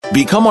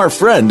Become our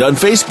friend on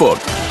Facebook.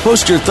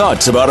 Post your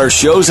thoughts about our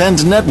shows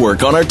and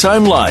network on our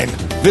timeline.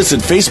 Visit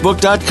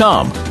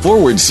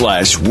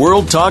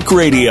Facebook.com/World Talk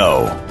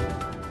Radio.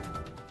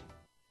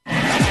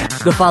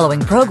 The following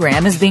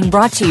program is being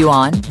brought to you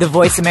on the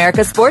Voice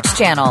America Sports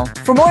Channel.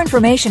 For more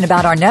information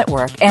about our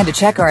network and to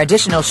check our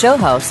additional show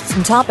hosts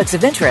and topics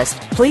of interest,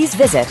 please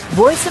visit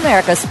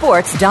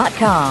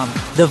VoiceAmericaSports.com.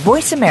 The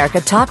Voice America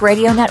Talk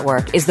Radio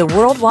Network is the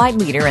worldwide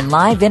leader in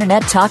live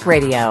Internet talk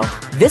radio.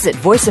 Visit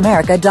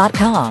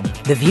VoiceAmerica.com.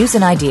 The views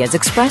and ideas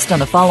expressed on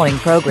the following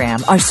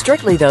program are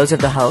strictly those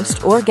of the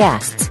host or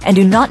guests and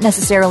do not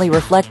necessarily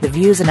reflect the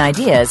views and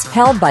ideas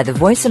held by the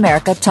Voice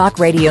America Talk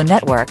Radio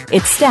Network,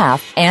 its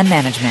staff, and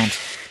management.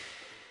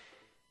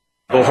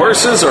 The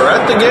horses are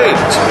at the gate.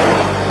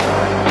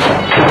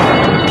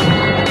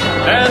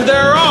 And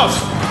they're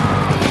off.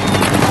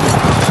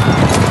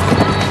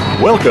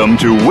 Welcome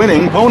to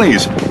Winning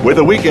Ponies. With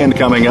the weekend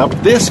coming up,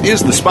 this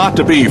is the spot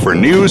to be for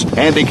news,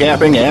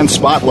 handicapping, and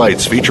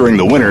spotlights featuring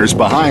the winners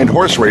behind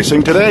horse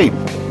racing today.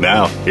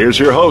 Now, here's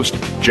your host,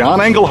 John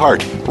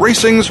Englehart,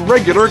 racing's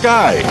regular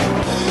guy.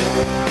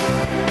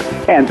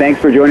 And thanks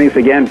for joining us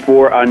again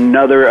for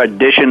another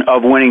edition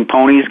of Winning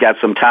Ponies. Got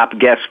some top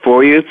guests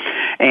for you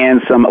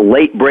and some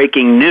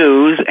late-breaking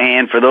news.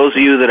 And for those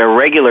of you that are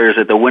regulars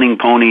at the Winning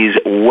Ponies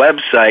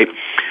website,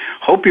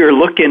 hope you're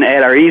looking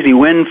at our easy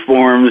win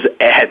forms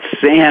at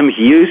Sam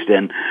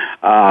Houston.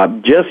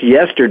 Just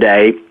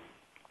yesterday,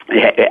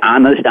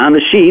 on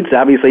the sheets,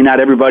 obviously not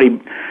everybody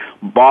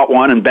bought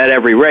one and bet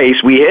every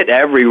race. We hit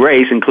every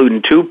race,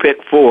 including 2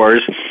 pick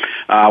 4s,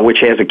 which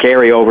has a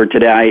carryover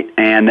tonight,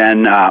 and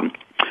then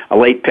a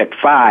late pick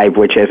 5,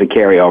 which has a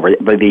carryover.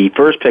 But the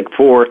first pick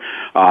 4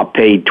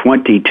 paid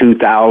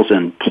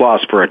 $22,000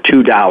 plus for a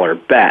 $2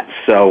 bet.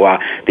 So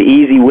the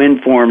easy win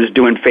form is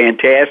doing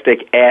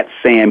fantastic at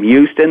Sam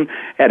Houston.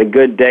 Had a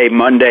good day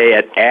Monday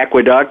at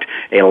Aqueduct,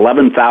 a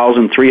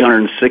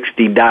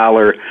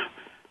 $11,360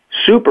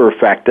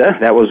 superfecta.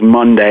 That was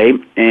Monday.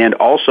 And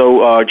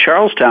also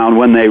Charlestown,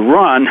 when they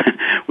run,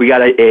 we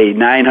got a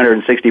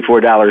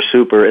 $964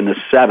 super in the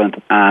 7th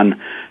on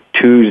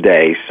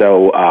Tuesday.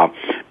 So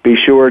be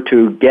sure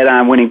to get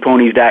on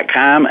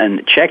winningponies.com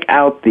and check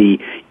out the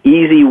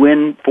easy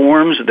win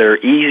forms. They're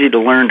easy to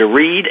learn to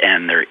read,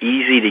 and they're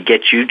easy to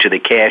get you to the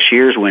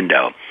cashier's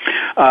window.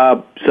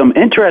 Some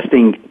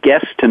interesting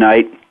guests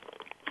tonight.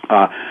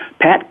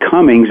 Pat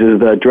Cummings is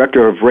the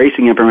director of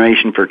racing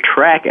information for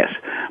Trackus,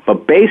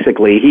 but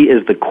basically he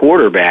is the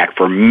quarterback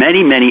for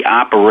many, many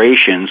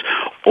operations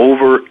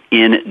over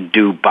in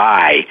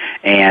Dubai,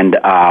 and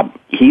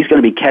he's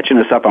going to be catching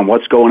us up on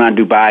what's going on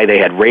in Dubai. They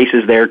had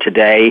races there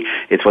today.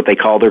 It's what they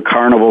call their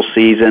carnival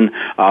season,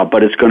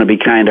 but it's going to be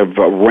kind of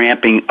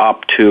ramping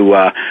up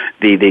to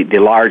the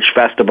large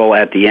festival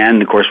at the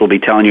end. Of course, we'll be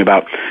telling you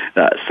about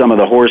some of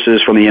the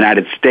horses from the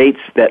United States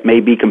that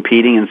may be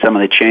competing and some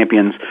of the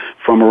champions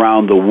from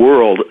around the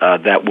world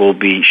that will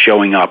be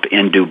showing up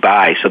in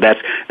Dubai. So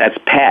that's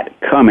Pat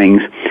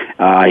Cummings.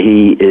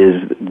 He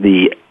is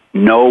the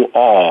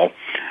know-all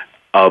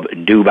of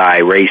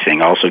Dubai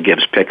racing, also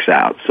gives picks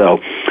out. So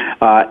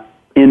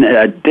in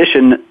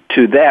addition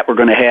to that, we're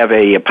going to have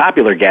a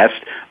popular guest.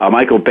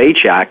 Michael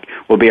Beychock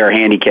will be our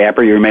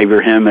handicapper. You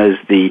remember him as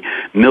the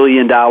 $1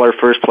 million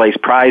first-place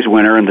prize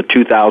winner in the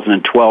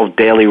 2012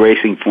 Daily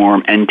Racing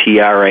Form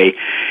NTRA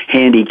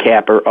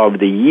Handicapper of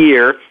the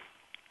Year.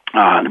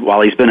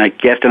 While he's been a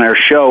guest on our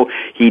show,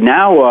 he's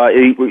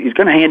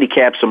going to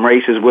handicap some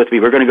races with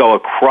me. We're going to go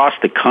across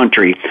the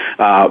country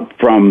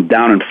from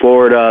down in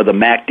Florida, the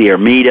Mac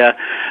Diarmida,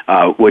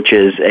 which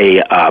is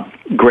a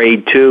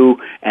Grade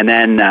 2, and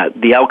then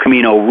the El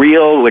Camino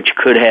Real, which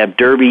could have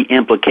Derby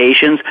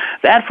implications.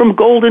 That from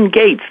Golden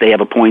Gates, they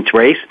have a points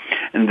race.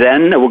 And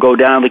then we'll go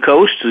down the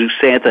coast to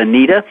Santa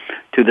Anita,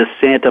 to the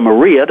Santa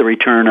Maria, the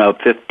return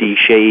of 50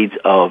 Shades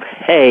of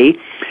Hay.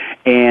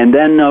 And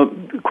then a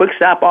quick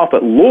stop off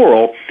at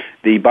Laurel,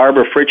 the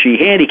Barbara Fritchie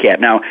Handicap.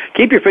 Now,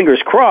 keep your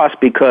fingers crossed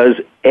because,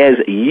 as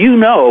you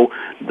know,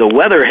 the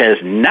weather has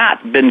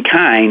not been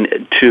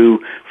kind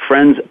to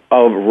Friends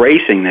of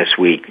Racing this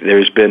week.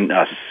 There's been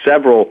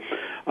several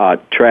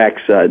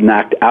tracks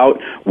knocked out.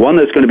 One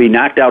that's going to be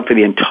knocked out for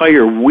the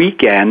entire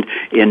weekend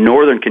in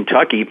northern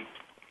Kentucky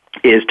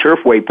is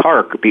Turfway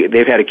Park.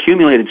 They've had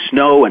accumulated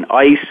snow and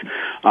ice.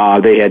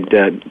 They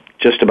had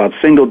just about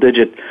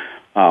single-digit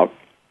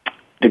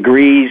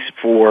degrees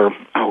for,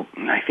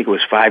 I think it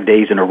was 5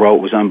 days in a row.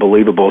 It was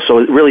unbelievable. So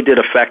it really did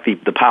affect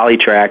the poly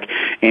track.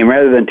 And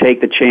rather than take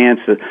the chance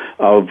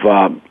of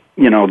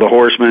the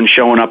horsemen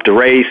showing up to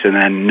race and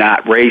then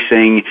not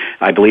racing,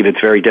 I believe it's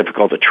very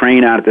difficult to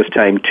train out at this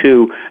time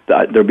too.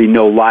 There'll be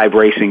no live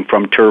racing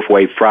from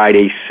Turfway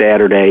Friday,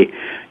 Saturday,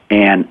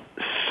 and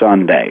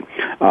Sunday.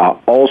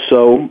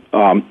 Also,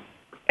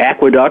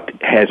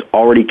 Aqueduct has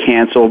already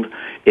canceled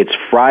its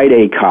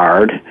Friday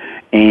card.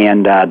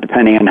 And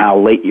depending on how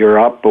late you're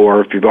up,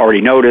 or if you've already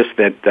noticed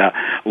that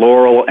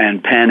Laurel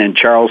and Penn and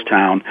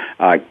Charlestown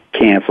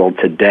canceled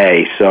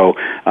today. So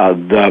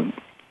the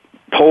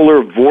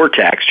polar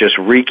vortex just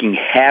wreaking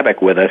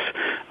havoc with us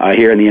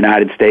here in the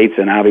United States,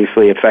 and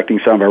obviously affecting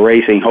some of our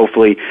racing.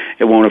 Hopefully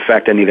it won't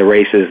affect any of the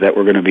races that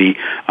we're going to be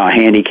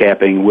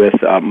handicapping with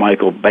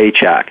Michael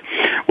Beychock.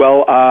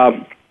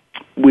 Well,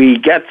 we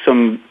get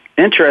some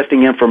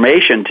interesting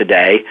information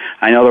today.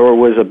 I know there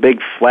was a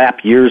big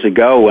flap years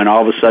ago when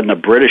all of a sudden a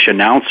British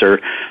announcer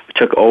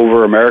took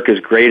over America's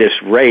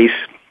greatest race,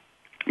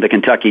 the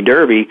Kentucky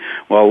Derby.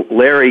 Well,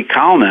 Larry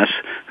Cummings,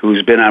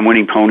 who's been on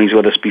Winning Ponies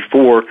with us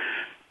before,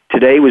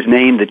 today was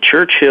named the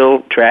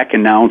Churchill track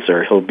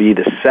announcer. He'll be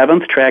the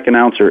 7th track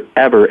announcer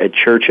ever at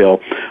Churchill,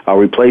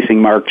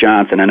 replacing Mark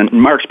Johnson. And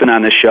Mark's been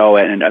on this show,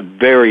 and a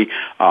very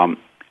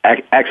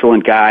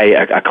excellent guy,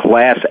 a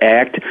class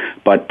act,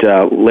 but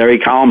Larry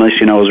Cummings,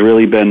 has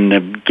really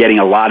been getting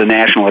a lot of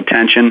national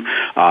attention.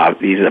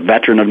 He's a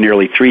veteran of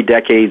nearly 3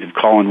 decades of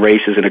calling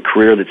races in a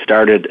career that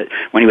started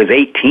when he was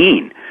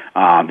 18.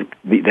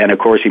 Then, of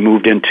course, he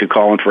moved into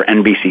calling for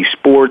NBC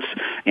Sports,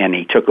 and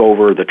he took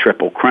over the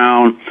Triple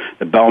Crown,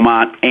 the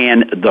Belmont,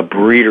 and the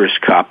Breeders'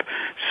 Cup.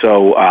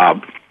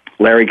 So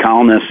Larry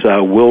Cummings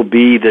will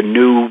be the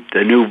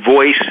new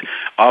voice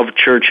of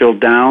Churchill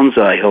Downs.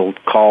 He'll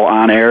call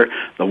on air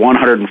the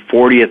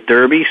 140th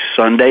Derby,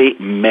 Sunday,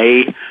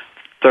 May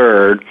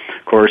 3rd.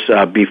 Of course,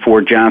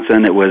 before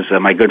Johnson, it was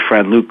my good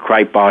friend Luke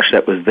Kreitbosch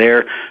that was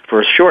there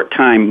for a short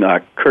time.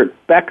 Kurt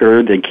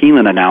Becker, the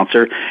Keeneland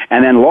announcer,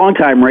 and then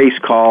longtime race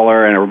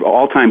caller and an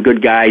all-time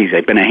good guy. He's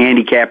been a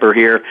handicapper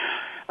here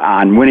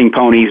on Winning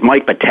Ponies.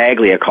 Mike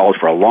Battaglia called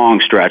for a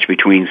long stretch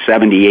between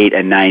 78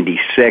 and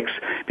 96.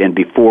 Then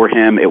before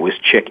him, it was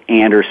Chick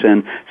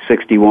Anderson,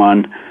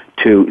 61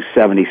 to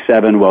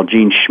 77. Well,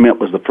 Gene Schmidt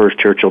was the first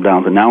Churchill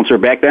Downs announcer.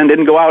 Back then,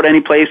 didn't go out any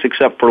place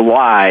except for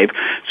live.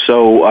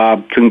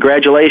 So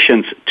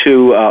congratulations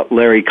to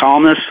Larry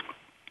Cummings.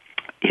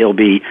 He'll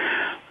be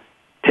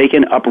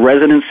taking up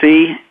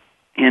residency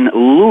in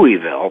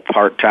Louisville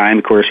part-time.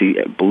 Of course,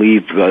 he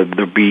believed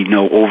there'll be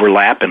no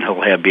overlap, and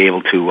he'll be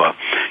able to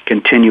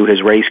continue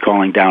his race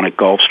calling down at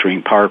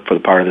Gulfstream Park for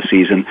the part of the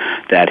season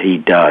that he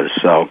does.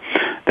 So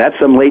that's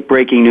some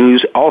late-breaking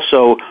news.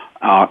 Also,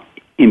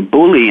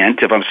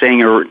 Ebullient, if I'm saying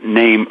her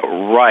name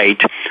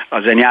right,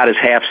 Zenyatta's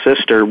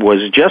half-sister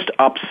was just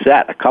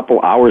upset a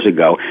couple hours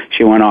ago.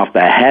 She went off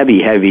the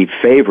heavy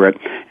favorite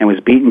and was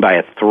beaten by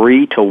a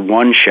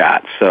 3-1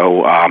 shot.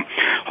 So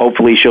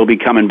hopefully she'll be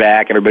coming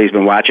back. Everybody's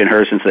been watching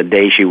her since the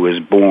day she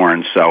was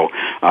born. So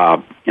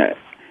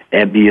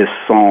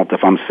Ebullient,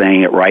 if I'm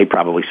saying it right,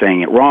 probably saying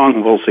it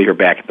wrong. We'll see her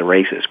back at the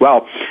races.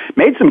 Well,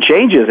 made some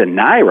changes in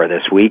NYRA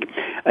this week.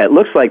 It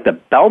looks like the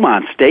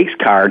Belmont Stakes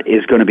card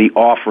is going to be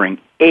offering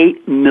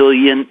 $8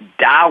 million.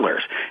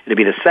 It'll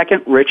be the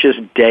second richest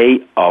day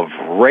of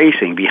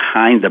racing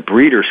behind the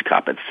Breeders'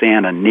 Cup at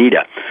Santa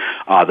Anita.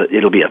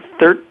 It'll be a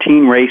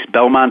 13-race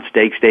Belmont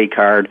Stakes Day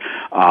card.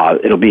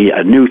 It'll be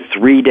a new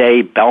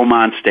 3-day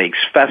Belmont Stakes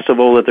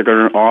Festival that they're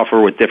going to offer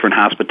with different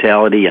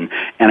hospitality and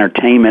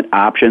entertainment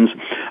options.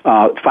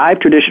 5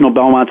 traditional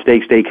Belmont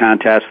Stakes Day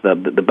contests, the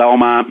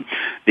Belmont,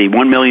 the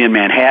 $1 million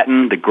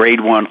Manhattan, the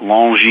Grade 1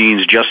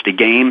 Longines Just a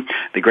Game,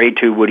 the Grade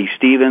 2 Woody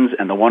Stevens,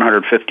 and the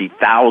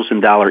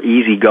 $150,000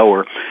 Easy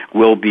Goer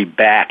will be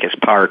back as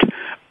part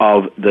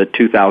of the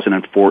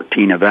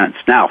 2014 events.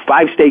 Now,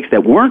 5 stakes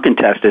that weren't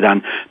contested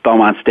on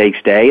Belmont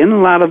Stakes Day, and a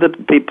lot of the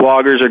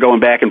bloggers are going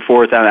back and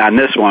forth on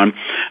this one,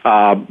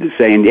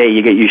 saying, hey,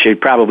 you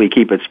should probably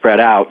keep it spread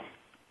out,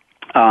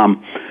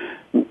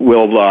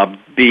 will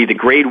be the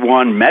Grade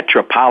 1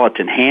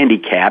 Metropolitan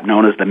Handicap,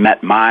 known as the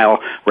Met Mile,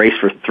 race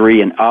for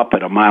 3 and up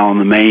at a mile on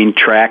the main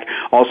track.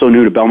 Also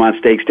new to Belmont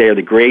Stakes Day are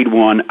the Grade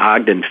 1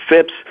 Ogden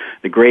Phipps,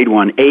 the Grade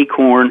 1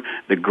 Acorn,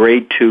 the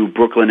Grade 2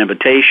 Brooklyn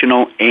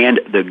Invitational, and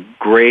the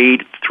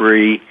Grade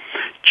 3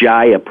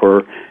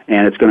 Jaipur,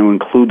 and it's going to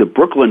include the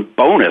Brooklyn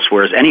bonus,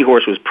 whereas any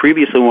horse was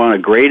previously won a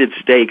graded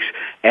stakes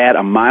at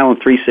a mile and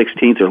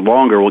 3/16 or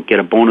longer will get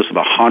a bonus of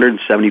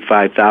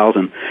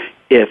 $175,000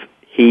 if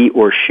he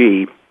or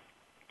she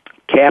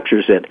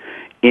captures it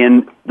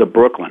in the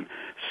Brooklyn.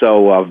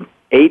 So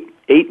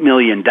 $8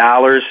 million,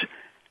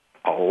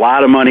 a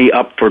lot of money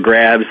up for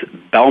grabs.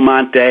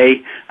 Belmont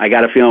Day, I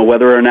got a feeling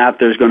whether or not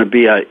there's going to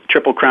be a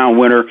Triple Crown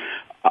winner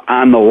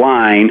on the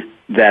line,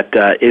 that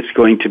it's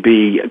going to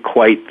be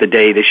quite the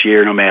day this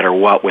year, no matter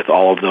what, with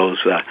all of those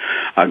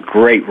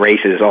great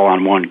races all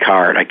on one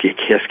card. I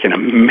just can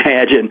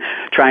imagine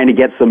trying to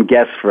get some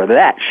guests for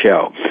that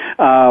show.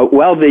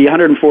 Well, the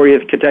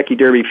 140th Kentucky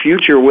Derby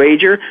future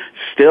wager,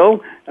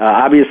 still,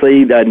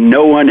 obviously,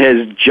 no one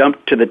has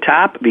jumped to the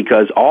top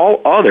because all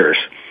others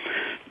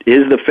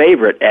is the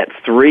favorite at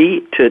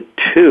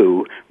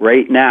 3-2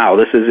 right now.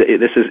 This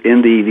is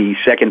in the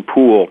second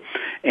pool,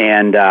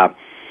 and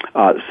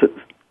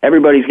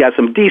everybody's got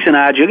some decent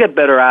odds. You'll get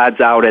better odds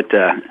out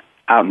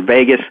in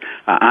Vegas.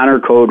 Honor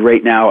Code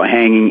right now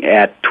hanging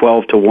at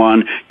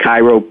 12-1.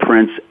 Cairo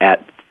Prince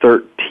at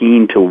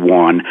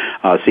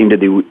 13-1 seem to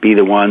be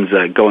the ones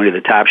going to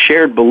the top.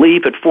 Shared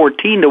Belief at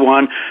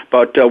 14-1,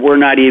 but we're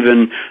not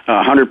even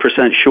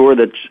 100% sure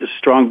that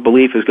Strong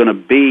Belief is going to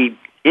be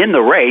in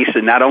the race,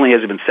 and not only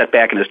has he been set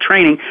back in his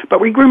training, but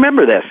we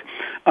remember this.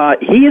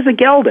 He is a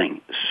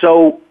gelding,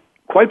 so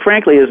quite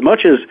frankly, as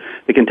much as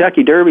the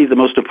Kentucky Derby is the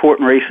most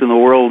important race in the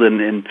world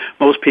in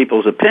most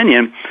people's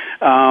opinion,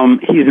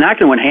 he's not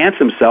going to enhance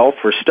himself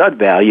for stud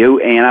value,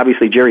 and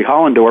obviously Jerry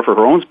Hollendorfer,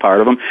 who owns part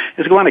of him,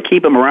 is going to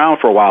keep him around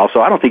for a while, so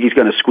I don't think he's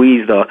going to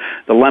squeeze the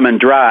lemon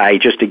dry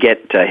just to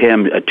get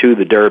him to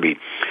the Derby.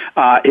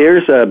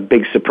 Here's a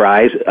big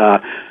surprise.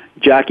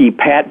 Jockey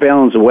Pat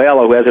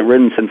Valenzuela, who hasn't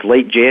ridden since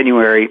late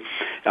January,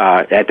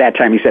 at that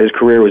time he said his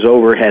career was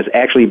over, has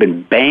actually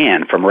been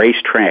banned from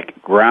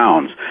racetrack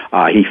grounds.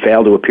 He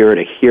failed to appear at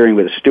a hearing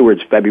with the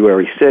stewards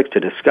February 6th to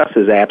discuss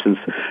his absence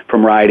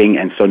from riding,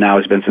 and so now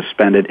he's been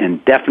suspended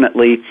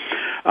indefinitely.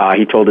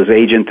 He told his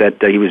agent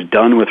that he was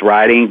done with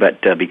riding,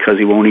 but because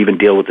he won't even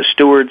deal with the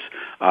stewards,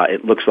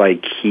 it looks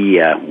like he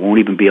won't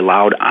even be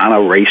allowed on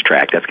a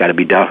racetrack. That's got to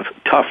be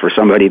tough for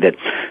somebody that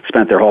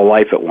spent their whole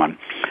life at one.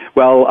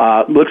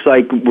 Well, looks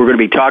like we're going to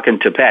be talking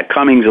to Pat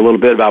Cummings a little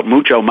bit about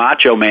Mucho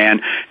Macho Man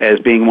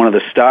as being one of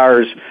the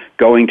stars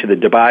going to the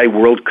Dubai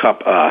World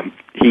Cup.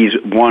 He's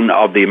one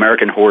of the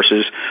American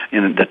horses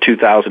in the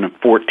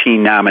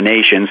 2014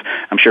 nominations.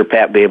 I'm sure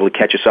Pat will be able to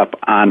catch us up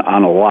on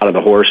a lot of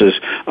the horses.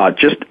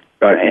 Just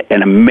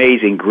an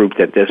amazing group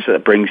that this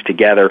brings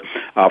together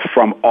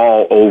from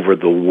all over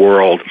the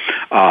world.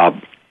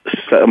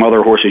 Some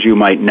other horses you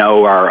might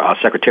know are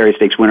Secretary of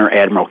State's winner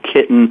Admiral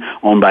Kitten,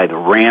 owned by the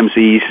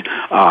Ramseys.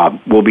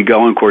 Will be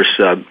going. Of course,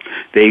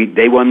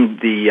 they won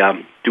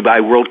the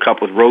Dubai World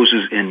Cup with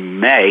Roses in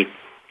May,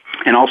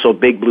 and also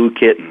Big Blue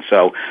Kitten.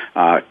 So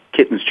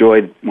Kitten's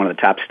Joy, one of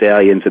the top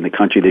stallions in the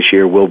country this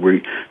year, will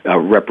be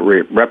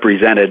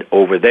represented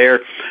over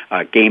there.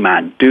 Game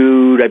On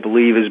Dude, I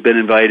believe, has been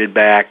invited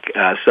back.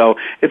 So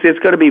it's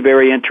going to be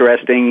very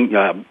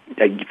interesting.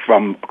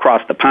 From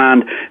across the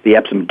pond, the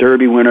Epsom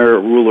Derby winner,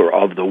 ruler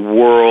of the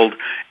world,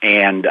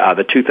 and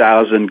the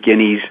 2000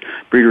 Guineas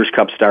Breeders'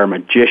 Cup star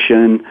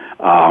Magician,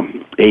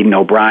 Aidan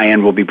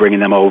O'Brien will be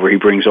bringing them over. He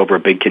brings over a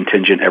big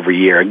contingent every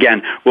year.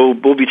 Again,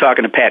 we'll be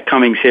talking to Pat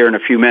Cummings here in a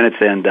few minutes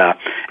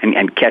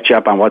and catch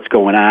up on what's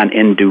going on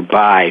in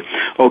Dubai.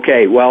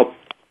 Okay, well,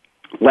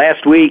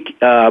 last week,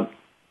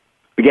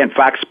 again,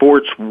 Fox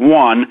Sports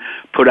 1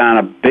 put on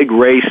a big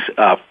race,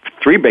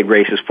 3 big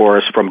races for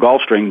us from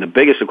Gulfstream, the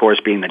biggest, of course,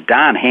 being the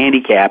Don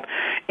Handicap,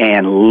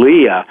 and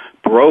Leah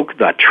broke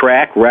the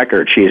track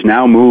record. She has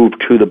now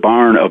moved to the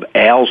barn of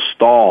Al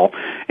Stall,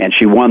 and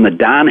she won the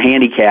Don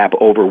Handicap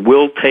over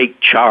Will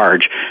Take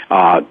Charge.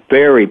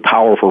 Very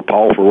powerful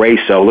race,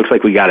 so it looks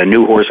like we got a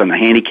new horse on the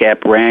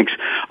handicap ranks.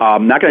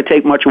 Not going to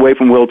take much away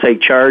from Will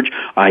Take Charge.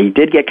 He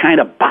did get kind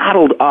of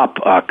bottled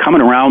up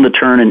coming around the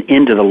turn and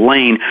into the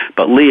lane,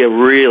 but Leah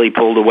really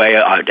pulled away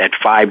at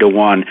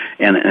 5-1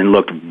 and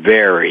looked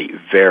very,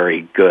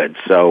 very good.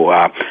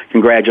 So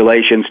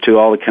congratulations to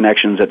all the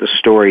connections at the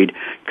storied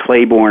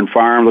Claiborne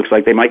Farm. Looks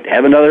like they might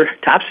have another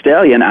top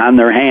stallion on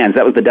their hands.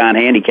 That was the Don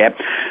Handicap.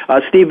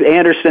 Steve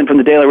Anderson from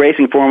the Daily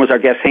Racing Forum was our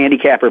guest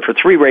handicapper for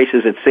 3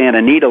 races at Santa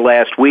Anita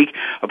last week.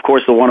 Of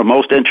course, the one of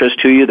most interest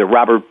to you, the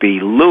Robert B.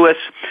 Lewis,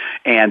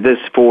 and this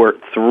for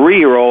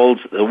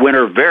 3-year-olds. The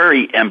winner,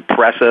 very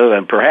impressive,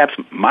 and perhaps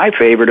my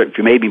favorite, if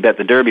you made me bet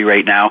the Derby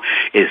right now,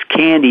 is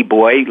Candy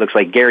Boy. Looks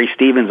like Gary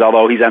Stevens,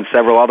 although he's on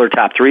several other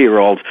top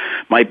 3-year-olds,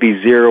 might be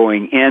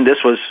zeroing in.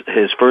 This was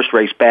his first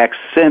race back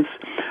since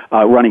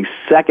running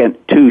second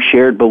to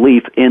Shared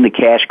Belief in the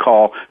Cash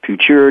Call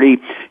Futurity.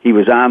 He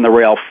was on the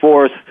rail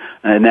 4th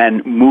and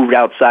then moved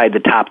outside the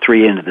top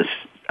 3 into the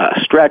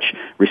stretch,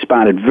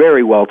 responded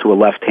very well to a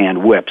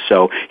left-hand whip.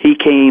 So he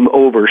came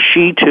over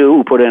She Too,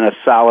 who put in a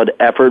solid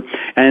effort.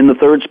 And in the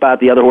 3rd spot,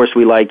 the other horse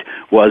we liked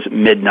was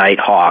Midnight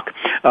Hawk.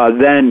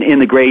 Then in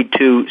the Grade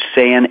 2,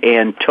 San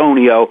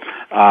Antonio,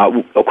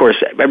 of course,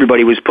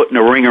 everybody was putting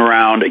a ring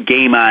around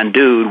Game On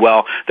Dude.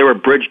 Well, there were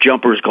bridge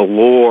jumpers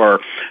galore.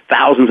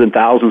 Thousands and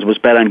thousands was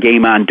bet on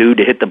Game On Dude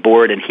to hit the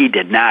board, and he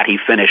did not. He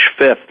finished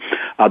 5th.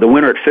 The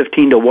winner at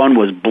 15-1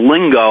 was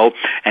Blingo,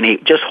 and he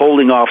just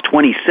holding off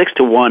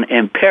 26-1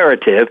 Imperative.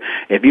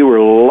 If you were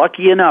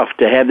lucky enough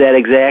to have that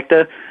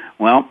exacta,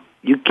 well,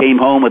 you came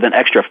home with an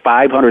extra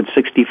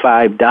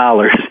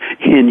 $565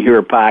 in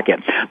your pocket.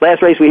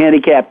 Last race we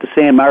handicapped the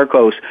San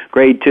Marcos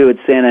Grade 2 at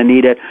Santa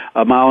Anita,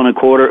 1.25 miles.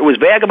 It was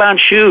Vagabond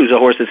Shoes, a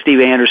horse that Steve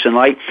Anderson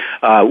liked,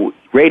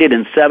 rated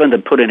in 7th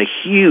and put in a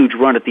huge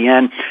run at the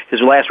end.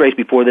 His last race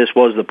before this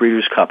was the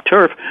Breeders' Cup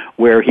Turf,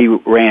 where he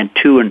ran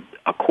 2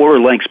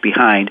 1/4 lengths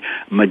behind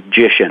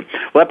Magician.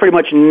 Well, that pretty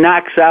much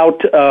knocks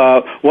out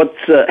what's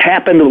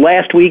happened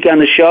last week on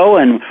the show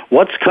and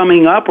what's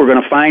coming up. We're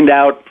going to find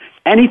out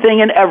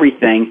anything and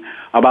everything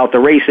about the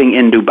racing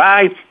in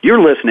Dubai.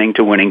 You're listening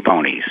to Winning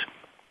Ponies.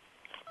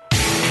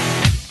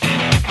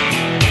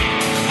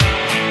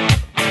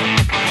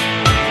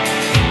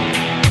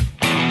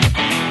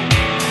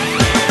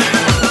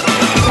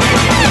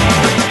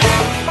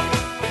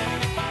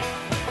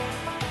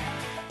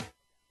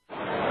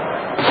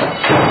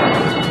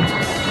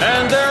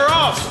 And they're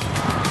off!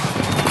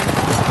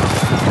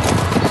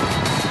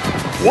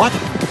 What?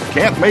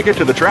 Can't make it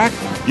to the track?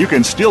 you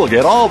can still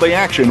get all the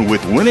action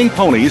with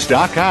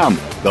winningponies.com,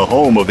 the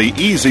home of the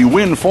easy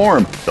win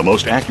form, the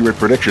most accurate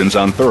predictions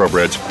on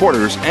thoroughbreds,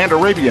 quarters, and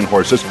Arabian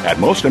horses at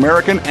most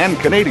American and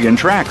Canadian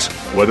tracks.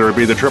 Whether it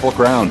be the Triple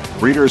Crown,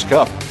 Breeders'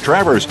 Cup,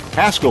 Travers,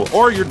 Haskell,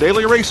 or your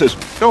daily races,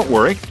 don't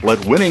worry, let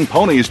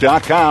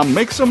winningponies.com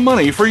make some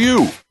money for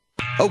you.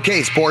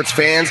 Okay, sports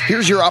fans,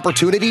 here's your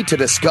opportunity to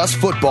discuss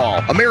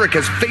football,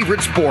 America's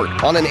favorite sport.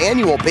 On an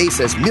annual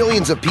basis,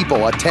 millions of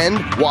people attend,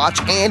 watch,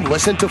 and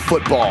listen to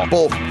football,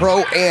 both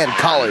pro and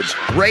college.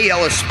 Ray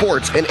Ellis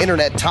Sports, an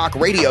internet talk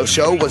radio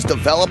show, was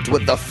developed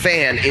with the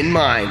fan in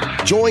mind.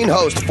 Join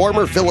host,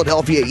 former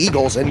Philadelphia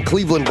Eagles and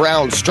Cleveland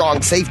Browns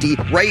strong safety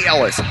Ray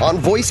Ellis on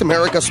Voice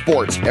America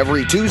Sports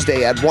every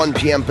Tuesday at 1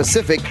 p.m.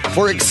 Pacific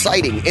for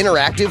exciting,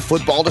 interactive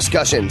football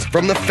discussions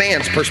from the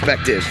fans'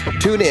 perspective.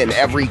 Tune in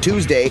every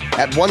Tuesday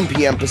at 1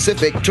 p.m.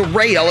 Pacific to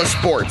Ray Ellis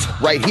Sports,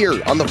 right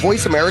here on the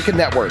Voice America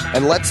Network.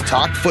 And let's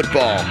talk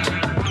football.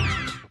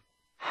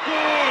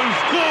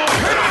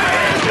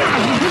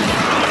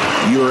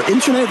 Your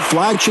internet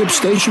flagship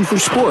station for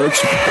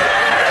sports.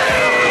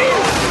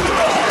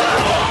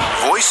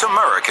 Voice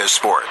America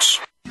Sports.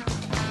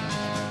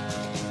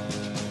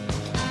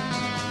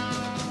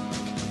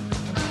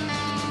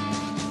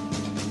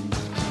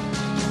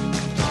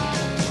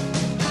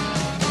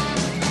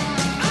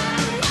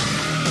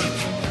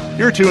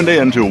 You're tuned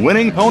in to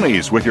Winning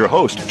Ponies with your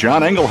host,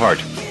 John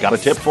Englehart. Got a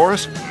tip for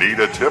us? Need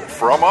a tip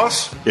from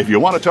us? If you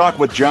want to talk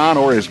with John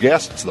or his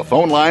guests, the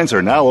phone lines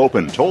are now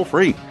open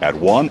toll-free at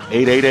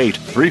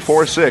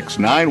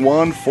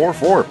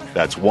 1-888-346-9144.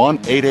 That's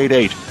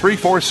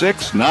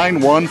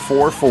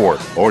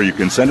 1-888-346-9144. Or you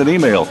can send an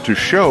email to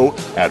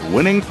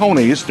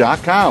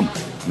show@winningponies.com.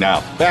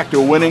 Now, back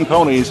to Winning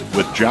Ponies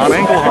with John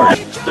Englehart.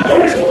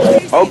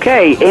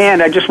 Okay,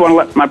 and I just want to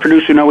let my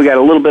producer know we got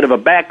a little bit of a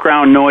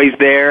background noise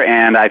there,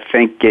 and I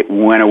think it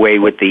went away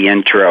with the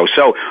intro.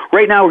 So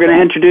right now we're going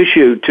to introduce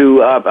you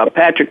to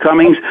Patrick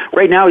Cummings.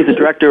 Right now he's the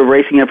Director of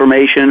Racing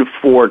Information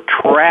for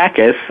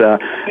Trackus, a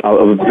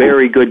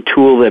very good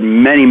tool that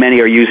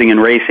many are using in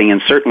racing,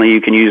 and certainly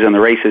you can use on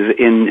the races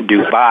in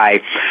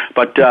Dubai.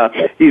 But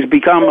he's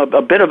become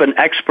a bit of an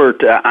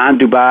expert on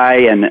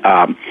Dubai, and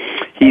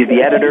he's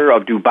the editor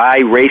of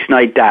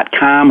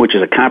DubaiRaceNight.com, which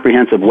is a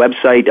comprehensive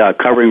website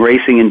covering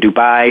racing in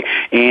Dubai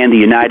and the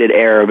United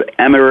Arab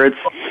Emirates.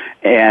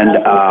 And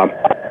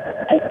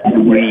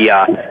he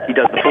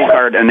does the full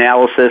card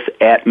analysis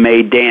at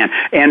Meydan.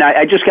 And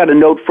I just got a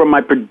note from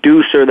my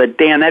producer that,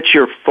 Dan, that's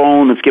your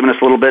phone that's giving us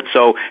a little bit.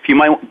 So if you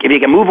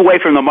can move away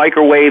from the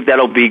microwave,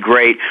 that'll be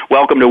great.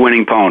 Welcome to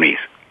Winning Ponies.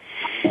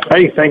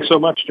 Hey, thanks so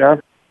much,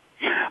 John.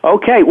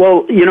 Okay,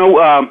 well,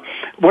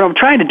 what I'm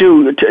trying to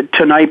do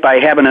tonight by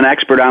having an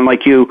expert on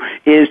like you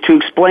is to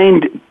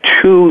explain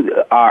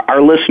to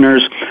our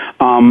listeners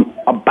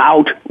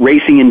about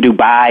racing in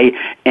Dubai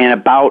and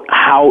about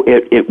how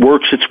it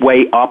works its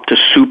way up to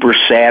Super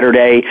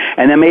Saturday,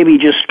 and then maybe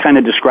just kind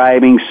of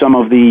describing some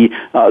of the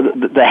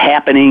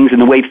happenings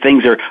and the way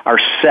things are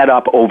set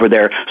up over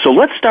there. So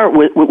let's start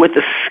with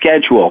the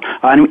schedule.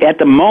 At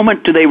the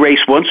moment, do they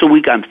race once a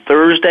week on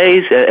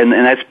Thursdays, and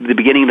that's the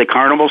beginning of the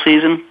carnival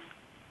season?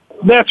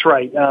 That's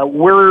right.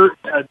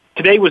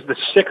 Today was the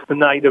sixth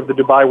night of the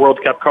Dubai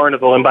World Cup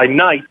Carnival, and by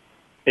night,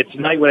 it's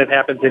night when it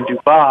happens in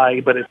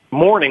Dubai, but it's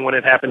morning when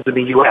it happens in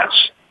the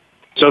U.S.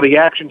 So the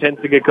action tends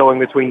to get going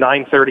between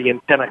 9:30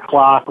 and 10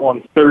 o'clock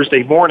on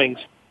Thursday mornings.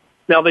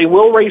 Now, they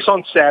will race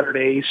on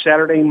Saturdays,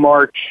 Saturday,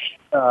 March,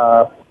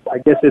 I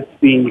guess it's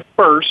the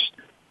 1st,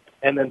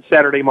 and then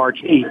Saturday,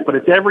 March 8th. But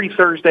it's every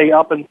Thursday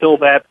up until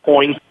that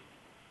point,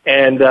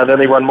 and then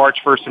they run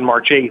March 1st and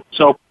March 8th.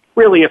 So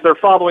really, if they're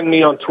following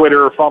me on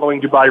Twitter or following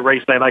Dubai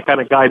Race Night, I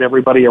kind of guide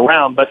everybody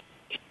around. But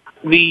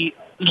the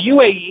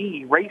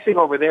UAE, racing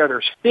over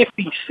there's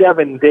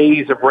 57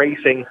 days of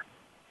racing.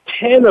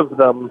 10 of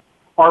them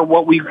are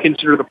what we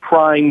consider the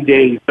prime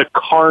days, the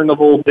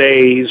carnival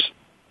days,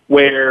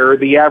 where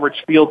the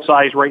average field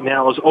size right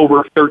now is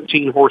over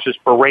 13 horses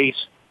per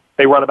race.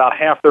 They run about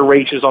half their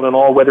races on an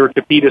all-weather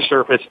Tapeta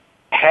surface,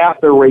 half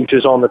their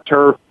races on the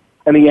turf,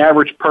 and the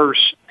average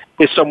purse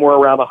is somewhere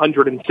around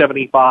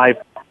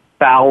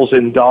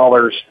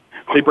 $175,000.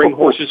 They bring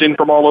horses in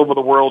from all over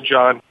the world,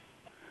 John.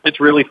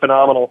 It's really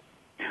phenomenal.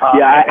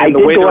 I did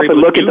go up and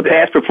look at the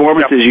past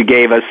performances you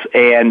gave us,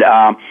 and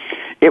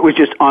it was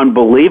just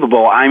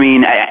unbelievable. I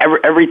mean,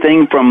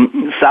 everything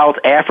from South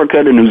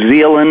Africa to New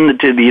Zealand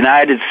to the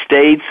United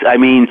States. I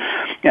mean,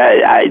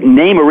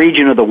 name a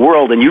region of the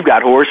world, and you've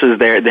got horses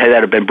there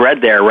that have been bred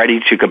there ready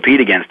to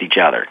compete against each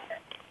other.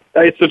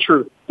 It's the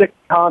truth. 6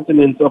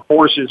 continents of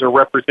horses are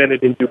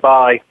represented in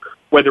Dubai,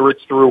 whether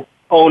it's through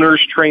owners,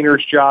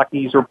 trainers,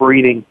 jockeys, or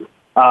breeding.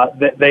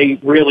 The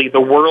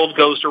world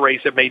goes to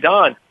race at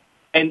Meydan.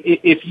 And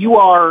if you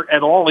are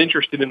at all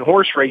interested in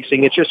horse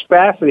racing, it's just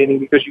fascinating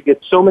because you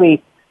get so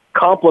many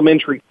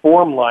complementary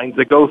form lines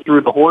that go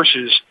through the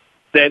horses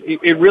that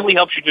it really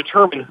helps you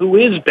determine who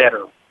is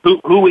better,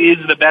 who is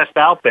the best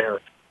out there.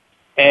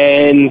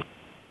 And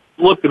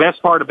look, the best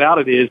part about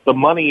it is the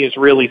money is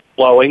really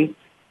flowing.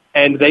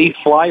 and they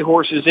fly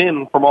horses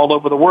in from all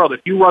over the world.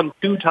 If you run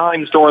 2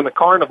 times during the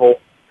carnival,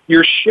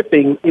 your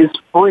shipping is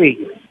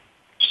free.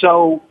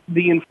 So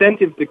the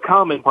incentive to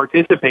come and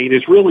participate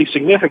is really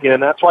significant,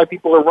 and that's why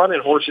people are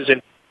running horses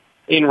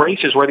in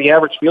races where the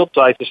average field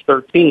size is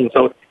 13.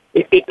 So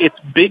it's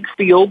big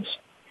fields,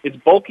 it's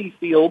bulky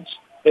fields.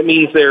 It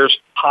means there's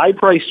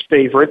high-priced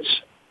favorites.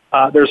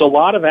 There's a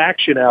lot of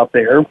action out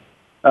there.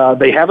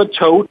 They have a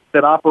tote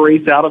that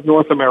operates out of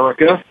North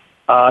America.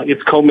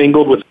 It's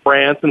commingled with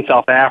France and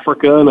South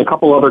Africa and a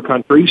couple other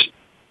countries.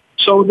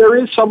 So there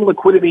is some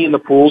liquidity in the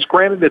pools.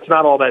 Granted, it's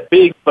not all that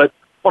big, but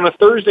on a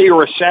Thursday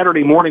or a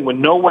Saturday morning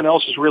when no one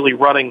else is really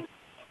running,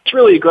 it's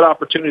really a good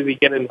opportunity to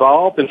get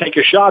involved and take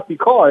a shot,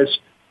 because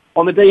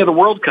on the day of the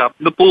World Cup,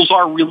 the pools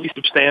are really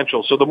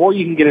substantial. So the more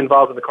you can get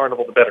involved in the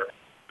carnival, the better.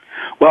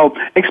 Well,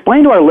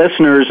 explain to our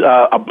listeners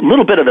a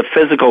little bit of the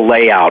physical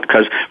layout,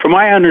 because from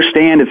what I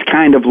understand, it's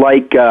kind of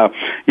like,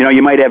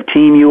 you might have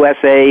Team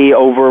USA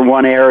over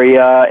one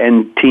area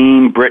and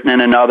Team Britain in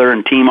another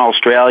and Team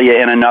Australia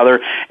in another,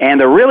 and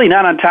they're really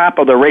not on top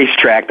of the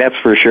racetrack, that's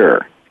for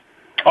sure.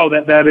 Oh,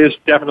 that is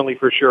definitely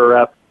for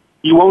sure.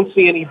 You won't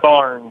see any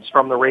barns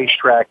from the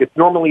racetrack. It's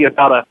normally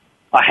about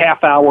a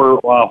half-hour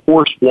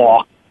horse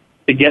walk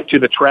to get to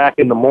the track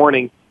in the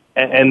morning,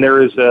 and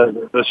there is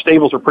the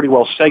stables are pretty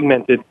well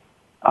segmented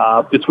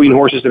between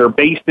horses that are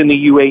based in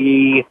the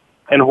UAE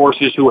and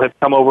horses who have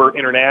come over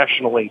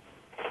internationally.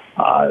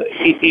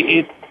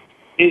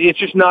 It's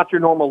just not your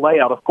normal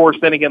layout. Of course,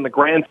 then again, the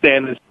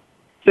grandstand is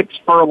 6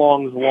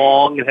 furlongs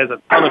long. It has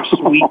a ton of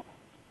sweep.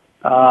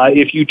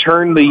 If you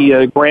turn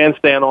the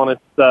grandstand on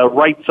its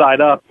right side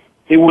up,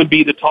 it would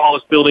be the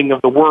tallest building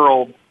of the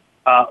world,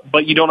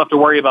 but you don't have to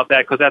worry about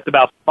that because that's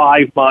about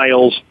 5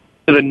 miles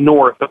to the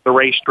north of the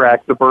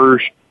racetrack, the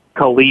Burj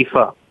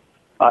Khalifa.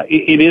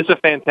 It is a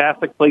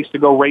fantastic place to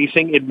go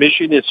racing.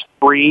 Admission is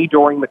free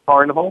during the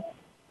carnival.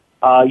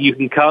 You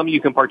can come,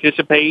 you can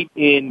participate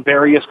in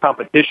various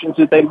competitions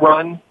that they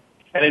run.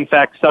 And in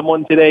fact,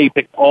 someone today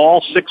picked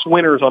all 6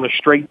 winners on a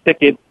straight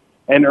ticket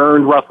and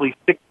earned roughly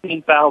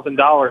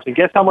 $16,000. And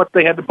guess how much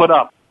they had to put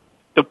up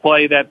to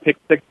play that pick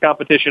 6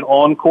 competition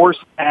on course?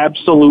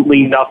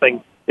 Absolutely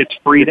nothing. It's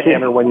free to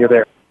enter when you're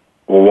there.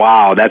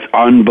 Wow, that's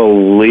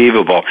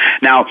unbelievable.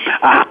 Now,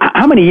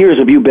 how many years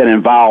have you been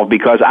involved?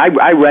 Because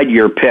I read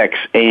your picks,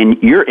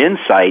 and your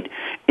insight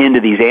into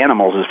these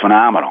animals is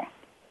phenomenal.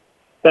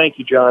 Thank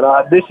you, John.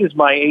 This is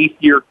my 8th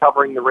year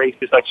covering the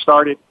races. I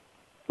started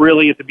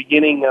really at the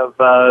beginning of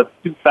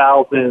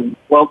 2000,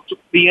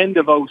 the end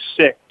of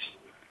 06.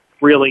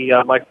 Really,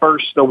 my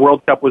first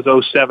World Cup was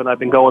 07. I've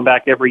been going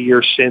back every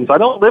year since. I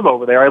don't live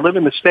over there. I live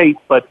in the States,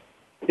 but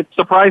it's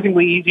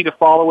surprisingly easy to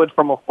follow it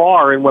from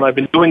afar. And when I've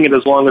been doing it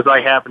as long as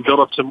I have and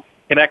built up some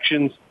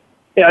connections,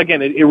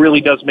 again, it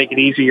really does make it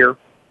easier.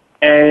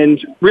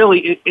 And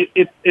really,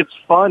 it's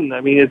fun.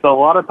 I mean, it's a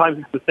lot of times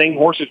it's the same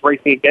horses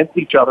racing against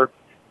each other.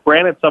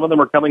 Granted, some of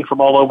them are coming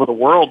from all over the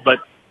world, but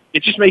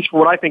it just makes for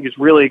what I think is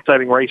really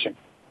exciting racing.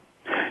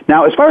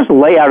 Now, as far as the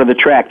layout of the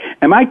track,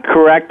 am I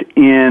correct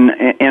in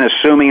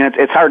assuming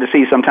it's hard to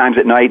see sometimes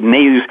at night, and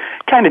they use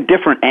kind of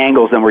different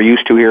angles than we're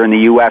used to here in the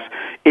U.S.?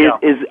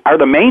 Are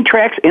the main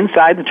tracks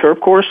inside the turf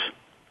course?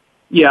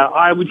 Yeah,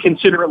 I would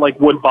consider it like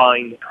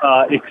Woodbine,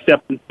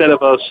 except instead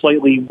of a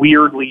slightly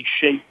weirdly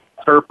shaped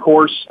turf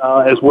course,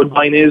 as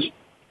Woodbine is,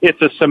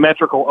 it's a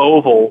symmetrical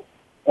oval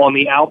on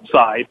the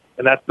outside,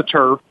 and that's the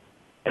turf,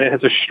 and it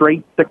has a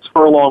straight 6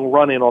 furlong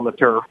run-in on the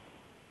turf.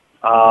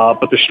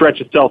 But the stretch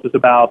itself is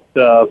about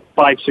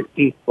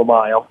 5/16 of a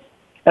mile.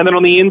 And then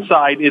on the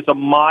inside is a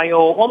mile,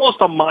 almost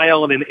a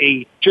mile and an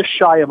eighth, just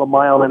shy of a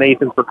mile and an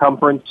eighth in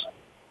circumference,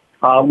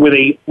 with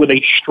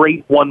a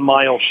straight 1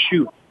 mile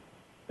chute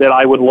that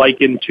I would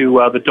liken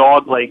to the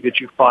dog leg that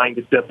you find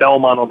at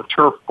Belmont on the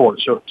turf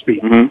course, so to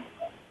speak. Mm-hmm.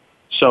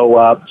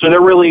 So they're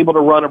really able to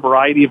run a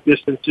variety of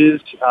distances,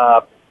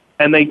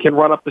 and they can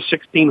run up to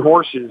 16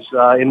 horses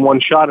in one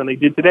shot, and they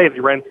did today.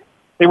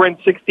 They ran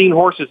 16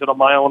 horses at 1.25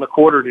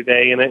 miles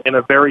today in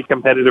a very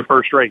competitive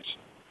first race.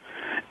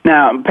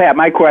 Now, Pat,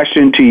 my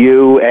question to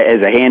you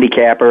as a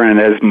handicapper and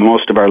as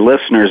most of our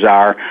listeners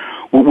are,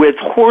 with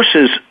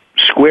horses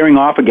squaring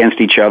off against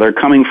each other,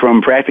 coming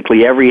from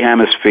practically every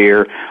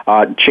hemisphere,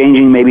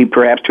 changing maybe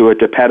perhaps to a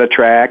tapetum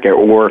track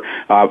or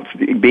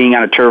being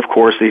on a turf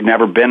course they've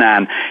never been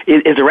on,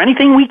 is there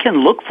anything we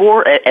can look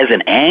for as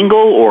an angle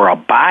or a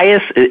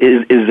bias?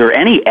 Is there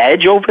any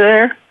edge over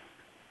there?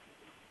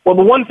 Well,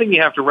 the one thing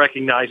you have to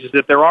recognize is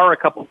that there are a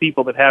couple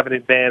people that have an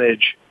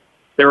advantage.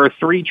 There are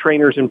 3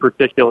 trainers in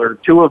particular.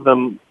 2 of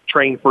them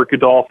train for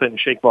Godolphin,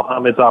 Sheikh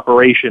Mohammed's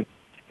operation.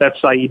 That's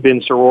Saeed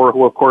bin Saror,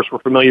 who, of course, we're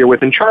familiar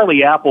with, and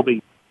Charlie Appleby,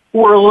 who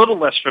we're a little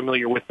less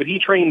familiar with, but he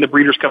trained the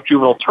Breeders' Cup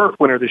Juvenile Turf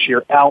winner this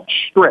year, Al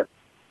Stripp.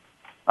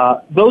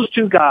 Those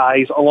 2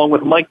 guys, along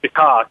with Mike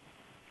Beychock,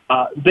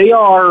 they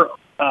are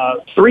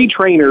 3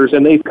 trainers,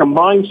 and they've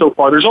combined so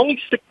far. There's only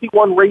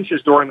 61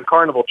 races during the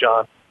carnival,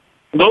 John.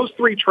 Those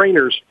 3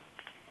 trainers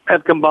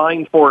have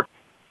combined for,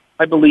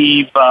 I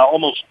believe,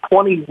 almost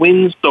 20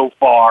 wins so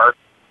far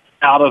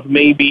out of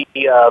maybe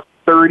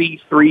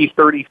 33,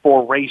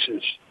 34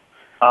 races.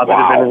 that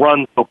have been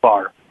run so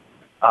far.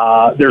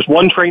 There's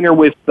one trainer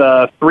with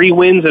 3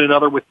 wins and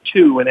another with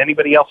 2, and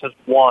anybody else has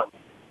 1.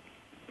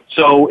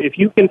 So if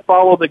you can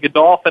follow the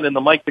Godolphin and the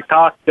Mike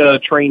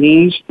Beychock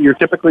trainees, you're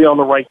typically on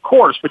the right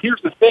course. But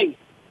here's the thing.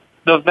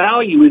 The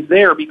value is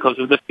there because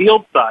of the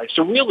field size.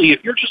 So really,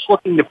 if you're just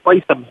looking to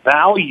place some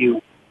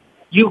value,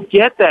 you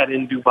get that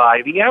in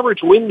Dubai. The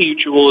average win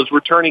mutual is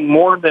returning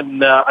more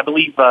than, I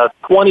believe,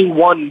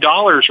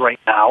 $21 right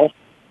now.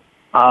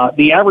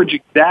 The average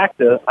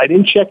exacta, I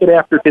didn't check it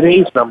after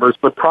today's numbers,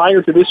 but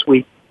prior to this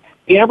week,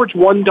 the average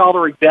 $1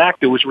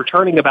 exacta was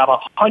returning about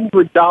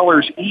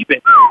 $100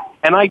 even.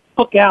 And I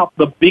took out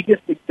the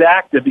biggest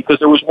exacta because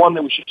there was one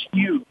that was just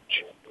huge,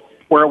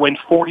 where it went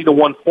 40 to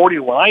 1, 40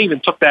 to 1. I even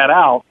took that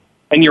out,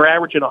 and you're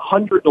averaging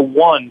 100 to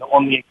 1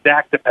 on the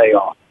exacta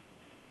payoff.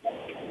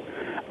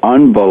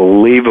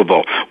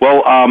 Unbelievable.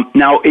 Well,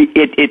 now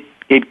it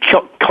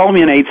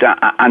culminates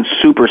on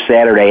Super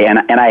Saturday, and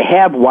I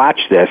have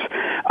watched this.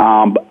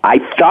 I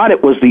thought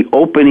it was the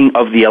opening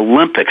of the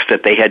Olympics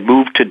that they had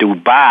moved to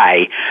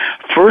Dubai.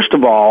 First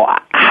of all,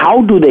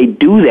 how do they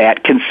do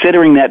that,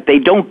 considering that they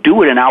don't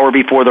do it an hour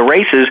before the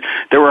races?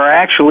 There are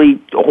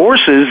actually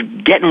horses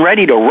getting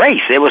ready to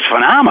race. It was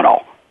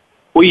phenomenal.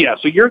 Well, yeah,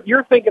 so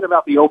you're thinking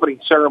about the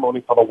opening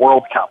ceremony for the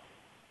World Cup,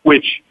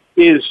 which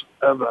is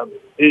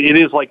it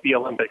is like the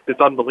Olympics. It's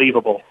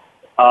unbelievable.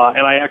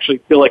 And I actually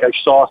feel like I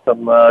saw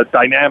some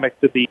dynamics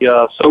at the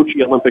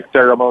Sochi Olympic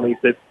ceremonies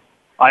that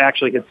I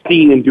actually had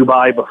seen in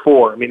Dubai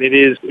before. I mean, it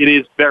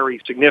is very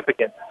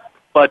significant.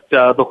 But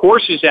the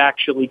horses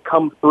actually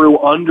come through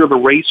under the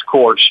race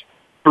course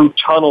through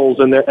tunnels,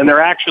 and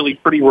they're actually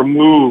pretty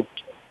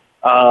removed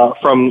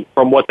from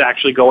what's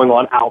actually going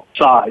on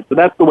outside. So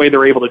that's the way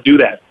they're able to do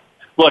that.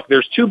 Look,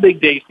 there's 2 big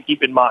days to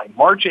keep in mind.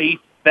 March 8th,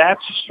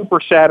 that's Super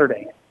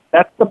Saturday.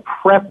 That's the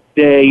prep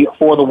day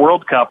for the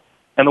World Cup.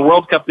 And the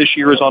World Cup this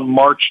year is on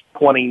March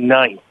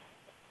 29th.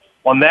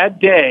 On that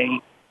day,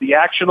 the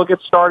action will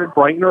get started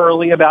bright and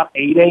early, about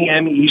 8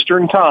 a.m.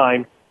 Eastern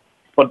Time.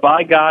 But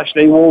by gosh,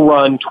 they will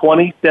run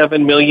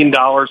 $27 million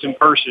in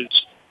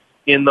purses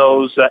in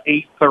those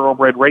 8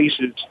 thoroughbred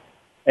races.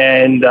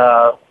 And,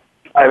 I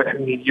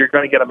mean, you're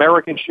going to get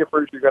American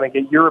shippers, you're going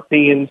to get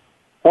Europeans,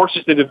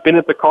 horses that have been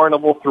at the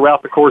carnival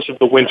throughout the course of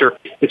the winter.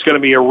 It's going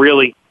to be a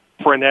really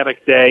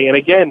frenetic day. And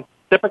again,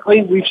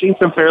 typically we've seen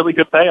some fairly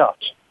good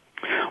payoffs.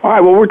 All right,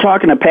 well, we're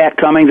talking to Pat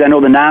Cummings. I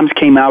know the noms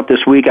came out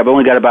this week. I've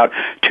only got about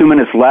 2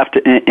 minutes left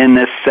in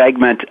this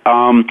segment.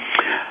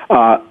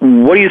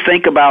 What do you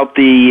think about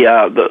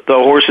the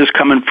horses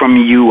coming from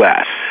the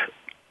U.S.?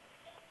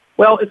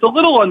 Well, it's a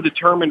little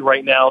undetermined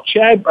right now.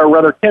 Ken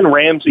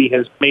Ramsey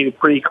has made it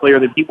pretty clear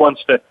that he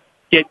wants to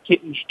get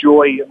Kitten's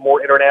Joy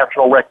more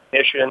international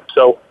recognition,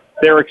 so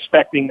they're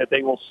expecting that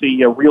they will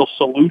see a real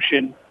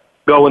solution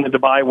go in the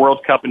Dubai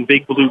World Cup in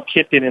Big Blue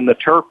Kitten in the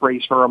turf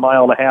race for 1.5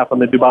 miles on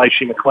the Dubai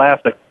Shima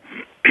Classic.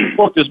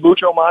 Look, does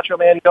Mucho Macho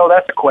Man go?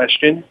 That's a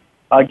question.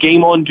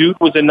 Game On Dude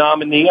was a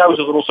nominee. I was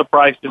a little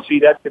surprised to see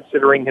that,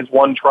 considering his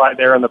one try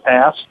there in the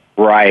past.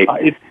 Right.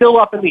 It's still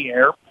up in the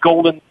air.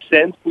 Golden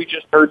Sense, we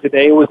just heard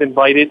today, was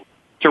invited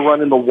to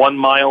run in the 1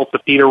 mile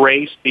Tapeta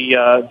race,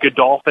 the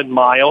Godolphin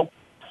Mile.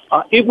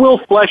 It will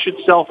flesh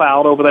itself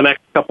out over the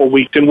next couple of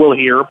weeks, and we'll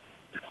hear.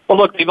 Well,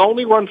 look, they've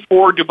only run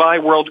 4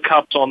 Dubai World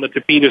Cups on the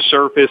Tapeta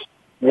surface.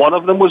 One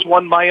of them was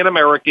won by an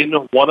American,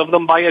 one of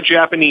them by a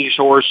Japanese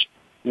horse,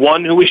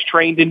 one who was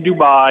trained in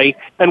Dubai,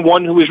 and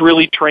one who was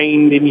really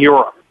trained in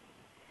Europe.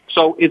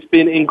 So it's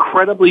been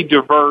incredibly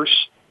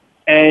diverse,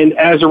 and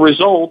as a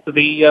result,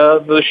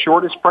 the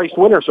shortest priced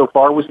winner so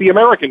far was the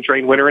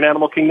American-trained winner in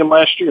Animal Kingdom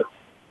last year.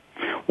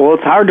 Well,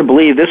 it's hard to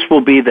believe this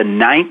will be the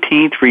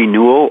 19th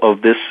renewal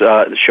of this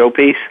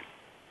showpiece.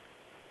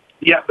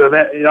 Yeah,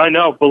 I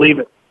know, believe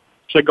it.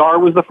 Cigar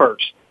was the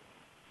first.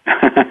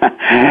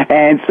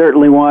 And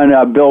certainly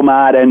one Bill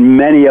Mott and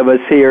many of us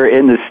here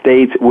in the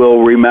States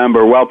will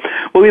remember. Well,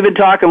 we've been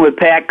talking with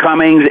Pat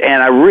Cummings,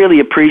 and I really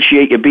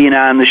appreciate you being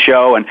on the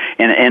show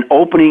and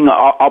opening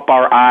up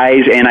our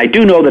eyes. And I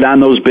do know that on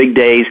those big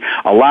days,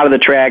 a lot of the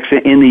tracks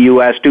in the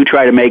U.S. do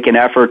try to make an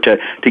effort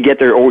to get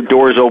their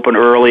doors open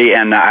early,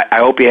 and I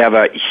hope you have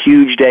a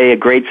huge day, a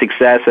great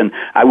success, and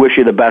I wish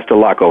you the best of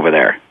luck over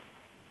there.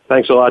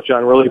 Thanks a lot,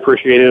 John. Really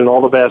appreciate it, and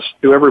all the best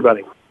to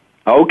everybody.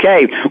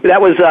 Okay, that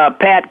was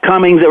Pat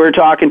Cummings that we're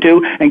talking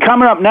to. And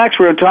coming up next,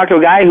 we're going to talk to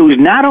a guy who's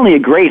not only a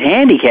great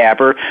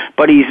handicapper,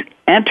 but he's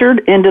entered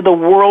into the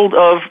world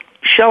of,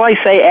 shall I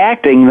say,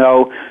 acting,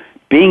 though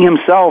being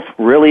himself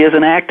really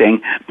isn't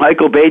acting.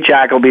 Michael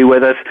Beychock will be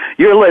with us.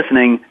 You're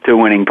listening to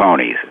Winning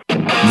Ponies.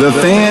 The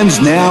fans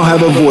now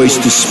have a voice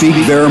to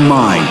speak their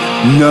mind.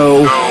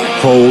 No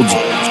holds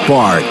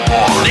barred.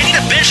 They need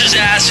to bench his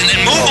ass and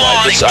then move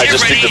on. I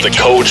just think that the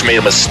coach made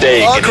a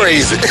mistake. All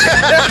crazy.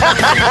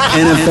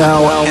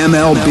 NFL,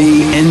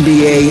 MLB,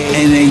 NBA,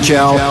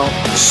 NHL.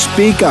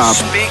 Speak up.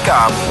 Speak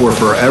up or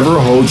forever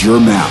hold your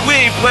mouth. We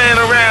ain't playing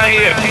around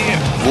here.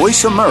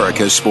 Voice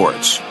America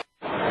Sports.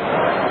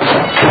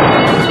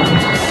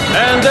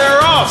 And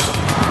they're off.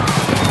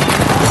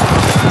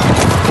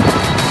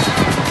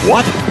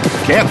 What?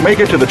 Can't make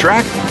it to the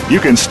track? you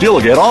can still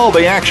get all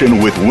the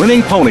action with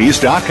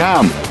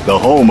winningponies.com, the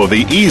home of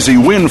the easy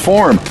win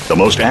form, the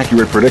most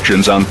accurate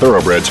predictions on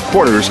thoroughbreds,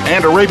 quarters,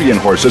 and Arabian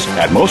horses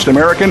at most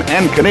American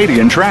and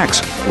Canadian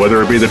tracks.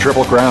 Whether it be the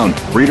Triple Crown,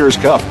 Breeders'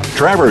 Cup,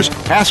 Travers,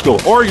 Haskell,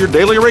 or your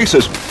daily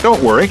races,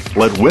 don't worry,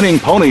 let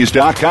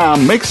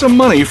winningponies.com make some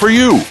money for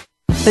you.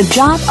 The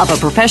job of a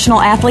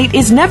professional athlete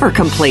is never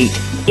complete.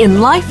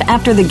 In Life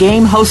After the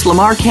Game, host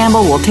Lamar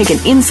Campbell will take an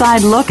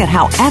inside look at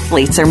how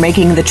athletes are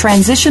making the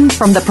transition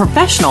from the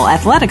professional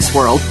athletics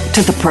world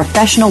to the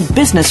professional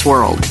business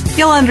world.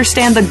 You'll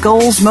understand the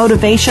goals,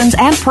 motivations,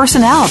 and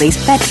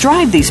personalities that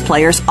drive these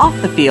players off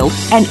the field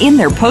and in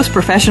their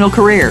post-professional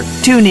career.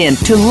 Tune in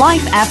to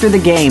Life After the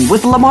Game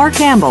with Lamar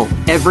Campbell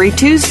every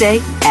Tuesday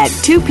at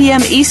 2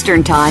 p.m.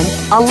 Eastern Time,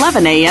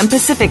 11 a.m.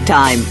 Pacific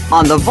Time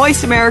on the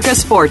Voice America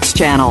Sports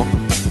Channel.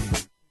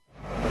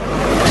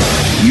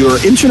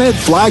 Your internet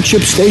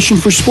flagship station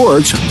for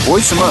sports,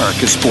 Voice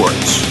America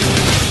Sports.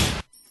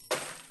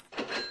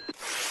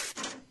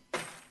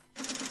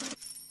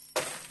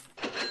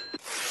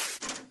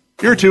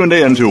 You're tuned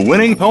in to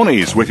Winning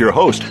Ponies with your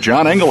host,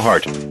 John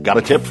Englehart. Got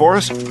a tip for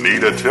us?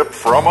 Need a tip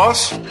from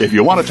us? If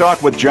you want to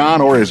talk with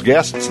John or his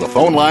guests, the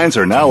phone lines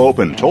are now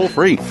open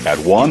toll-free at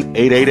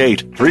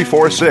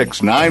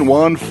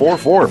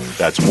 1-888-346-9144.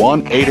 That's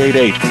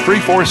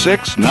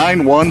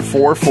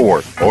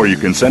 1-888-346-9144. Or you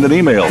can send an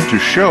email to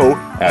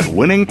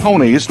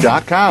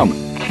show@winningponies.com.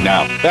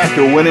 Now, back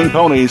to Winning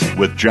Ponies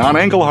with John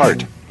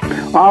Englehart.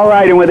 All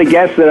right, and with a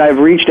guest that I've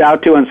reached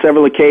out to on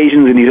several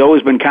occasions, and he's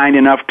always been kind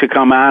enough to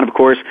come on. Of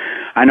course,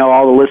 I know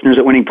all the listeners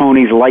at Winning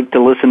Ponies like to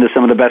listen to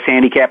some of the best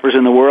handicappers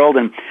in the world,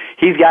 and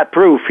he's got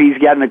proof. He's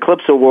got an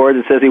Eclipse Award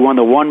that says he won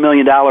the $1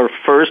 million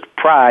first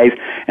prize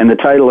and the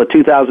title of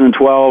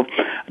 2012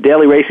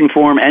 Daily Racing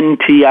Form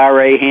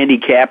NTRA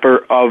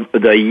Handicapper of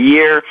the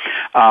Year.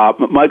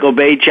 Michael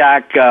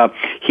Beychock,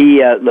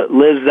 he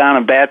lives down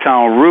in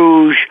Baton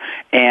Rouge,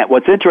 and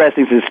what's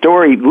interesting is his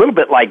story, a little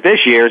bit like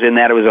this year's, in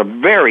that it was a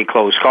very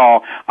close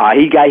call.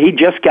 He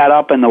just got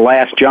up in the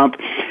last jump,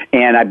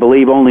 and I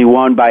believe only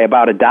won by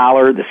about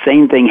 $1. The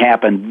same thing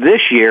happened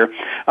this year,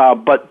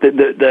 but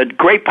the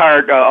great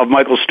part of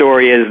Michael's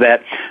story is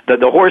that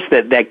the horse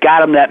that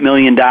got him that $1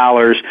 million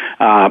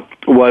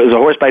was a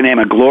horse by the name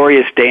of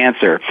Glorious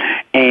Dancer,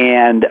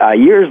 and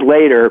years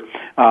later,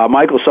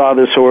 Michael saw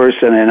this horse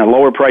in a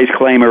lower price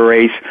claimer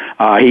race.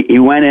 He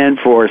went in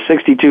for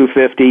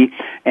 $62.50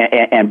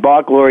 and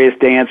bought Glorious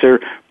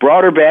Dancer,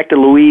 brought her back to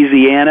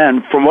Louisiana,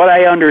 and from what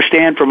I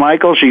understand from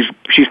Michael,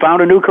 she's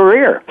found a new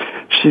career.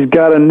 She's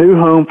got a new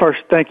home.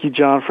 First, thank you,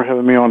 John, for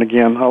having me on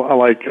again. I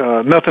like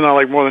nothing I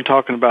like more than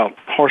talking about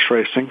horse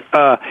racing.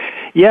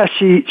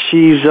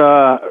 She's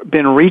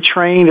been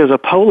retrained as a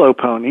polo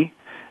pony,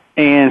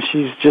 and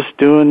she's just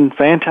doing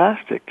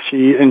fantastic.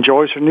 She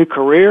enjoys her new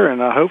career,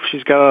 and I hope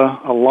she's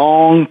got a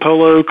long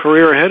polo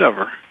career ahead of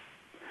her.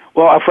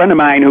 Well, a friend of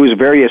mine who's a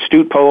very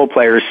astute polo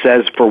player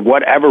says for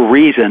whatever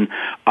reason,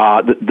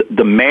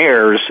 the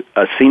mares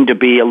seem to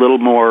be a little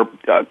more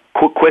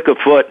quick of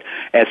foot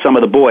as some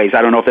of the boys.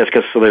 I don't know if that's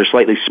because they're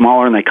slightly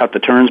smaller and they cut the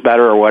turns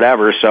better or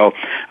whatever. So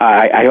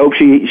I hope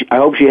she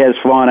has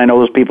fun. I know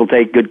those people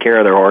take good care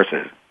of their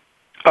horses.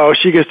 Oh,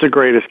 she gets the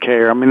greatest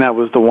care. I mean, that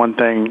was the one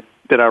thing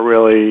that I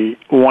really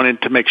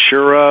wanted to make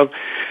sure of.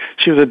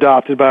 She was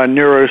adopted by a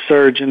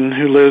neurosurgeon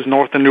who lives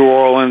north of New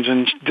Orleans,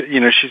 and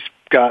she's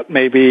got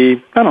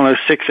maybe,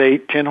 6,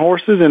 8, 10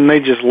 horses, and they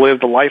just live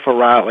the life of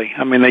Riley.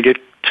 I mean, they get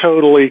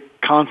totally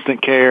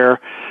constant care,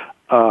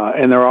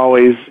 and they're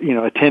always,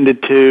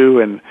 attended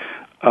to,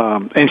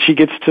 and she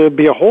gets to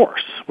be a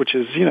horse, which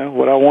is,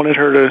 what I wanted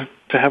her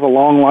to have a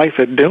long life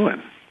at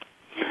doing.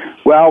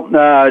 Well,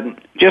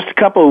 just a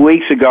couple of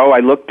weeks ago, I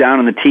looked down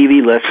on the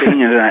TV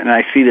listing, and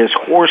I see this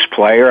horse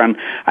player, and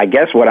I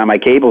guess what on my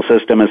cable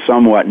system is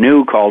somewhat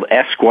new, called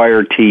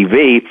Esquire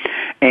TV.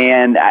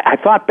 And I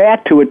thought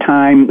back to a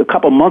time a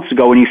couple months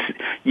ago when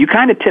you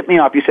kind of tipped me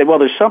off. You said, well,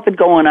 there's something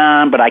going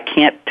on, but I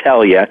can't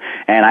tell you.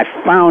 And I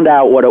found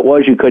out what it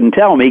was you couldn't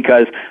tell me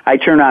because I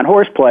turned on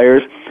Horse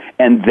Players,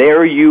 and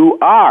there you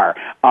are.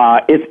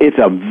 It's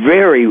a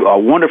very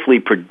wonderfully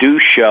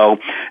produced show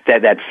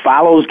that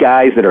follows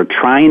guys that are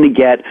trying to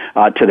get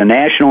to the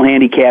National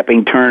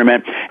Handicapping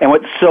Tournament. And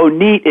what's so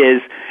neat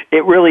is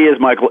it really is,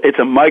 Michael, it's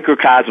a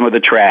microcosm of the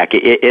track.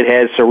 It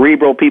has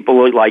cerebral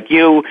people like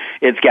you.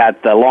 It's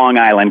got the Long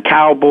Island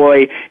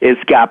Cowboy.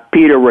 It's got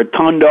Peter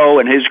Rotundo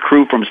and his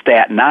crew from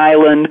Staten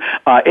Island.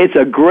 It's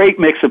a great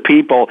mix of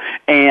people.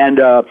 And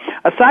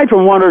aside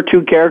from one or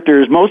two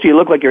characters, most of you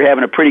look like you're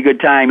having a pretty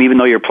good time, even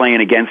though you're playing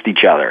against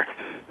each other.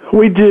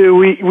 We do.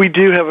 We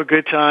do have a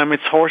good time.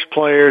 It's Horse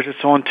Players.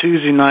 It's on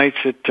Tuesday nights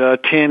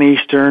at 10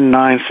 Eastern,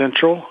 9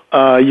 Central.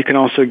 You can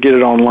also get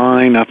it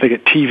online, I think,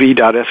 at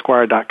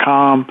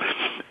tv.esquire.com.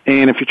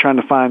 And if you're trying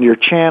to find your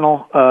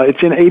channel,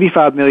 it's in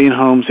 85 million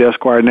homes, the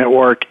Esquire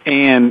Network.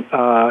 And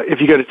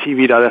if you go to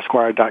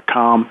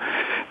tv.esquire.com,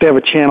 they have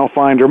a channel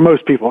finder.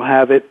 Most people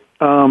have it.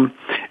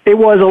 It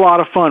was a lot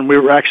of fun. We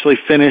were actually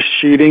finished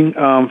shooting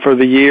for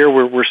the year.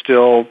 We're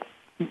still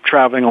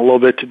traveling a little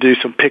bit to do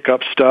some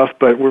pickup stuff,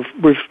 but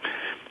we've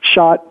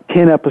shot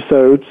 10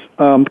 episodes.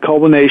 The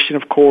culmination,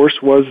 of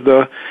course, was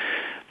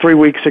 3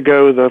 weeks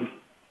ago, the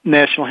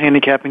National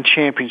Handicapping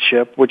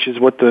Championship, which is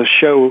what the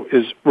show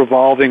is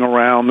revolving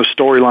around. The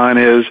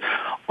storyline is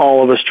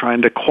all of us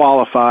trying to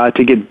qualify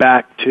to get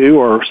back to,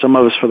 or some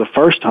of us for the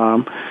first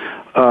time,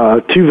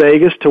 to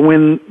Vegas to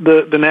win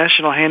the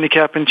National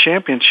Handicapping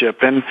Championship.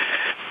 And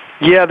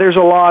yeah, there's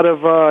a lot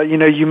of,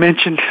 you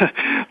mentioned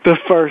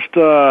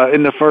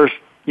in the first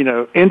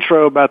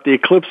intro about the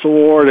Eclipse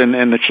Award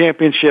and the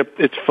championship.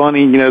 It's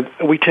funny,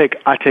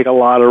 I take a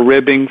lot of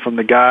ribbing from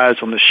the guys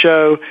on the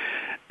show,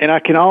 and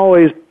I can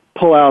always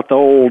pull out the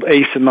old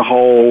ace in the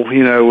hole,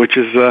 which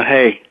is,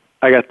 hey,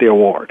 I got the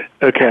award.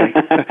 Okay.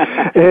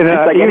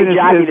 It's like any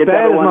jockey that's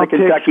ever won the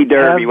Kentucky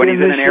Derby when he's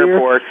in an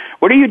airport.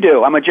 What do you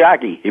do? I'm a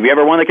jockey. Have you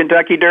ever won the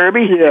Kentucky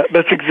Derby? Yeah,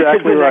 that's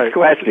exactly right. Next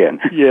question.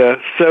 Yeah.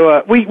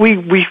 So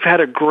we've had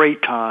a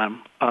great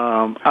time.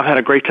 I've had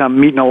a great time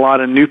meeting a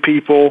lot of new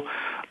people.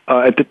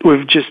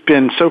 We've just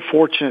been so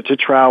fortunate to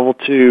travel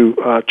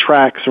to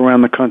tracks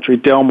around the country: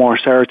 Del Mar,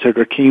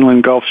 Saratoga,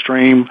 Keeneland,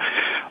 Gulfstream,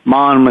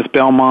 Monmouth,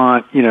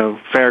 Belmont.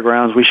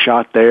 Fairgrounds. We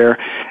shot there,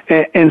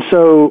 and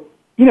so.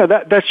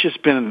 That's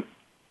just been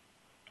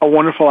a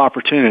wonderful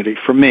opportunity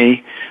for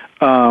me.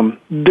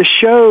 The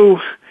show,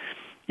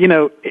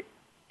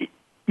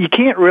 you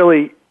can't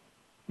really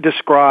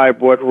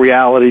describe what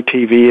reality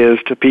TV is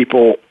to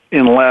people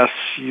unless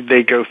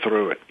they go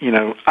through it.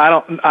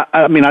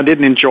 I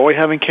didn't enjoy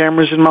having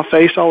cameras in my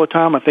face all the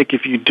time. I think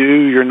if you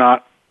do, you're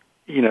not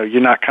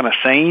kind of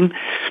sane.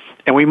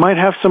 And we might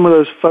have some of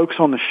those folks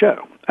on the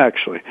show,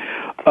 actually,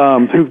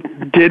 who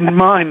didn't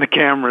mind the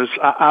cameras.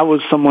 I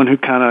was someone who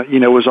kind of,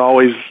 was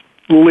always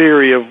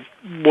leery of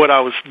what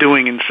I was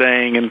doing and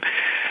saying.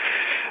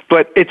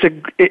 But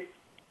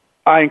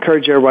I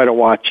encourage everybody to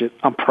watch it.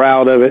 I'm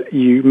proud of it.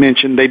 You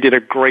mentioned they did a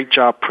great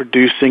job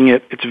producing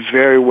it. It's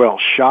very well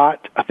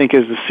shot. I think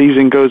as the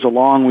season goes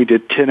along, we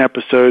did 10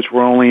 episodes.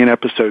 We're only in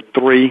episode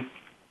 3.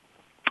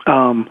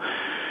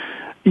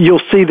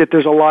 You'll see that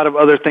there's a lot of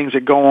other things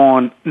that go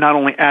on, not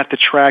only at the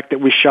track that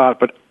we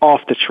shot, but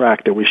off the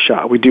track that we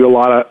shot. We do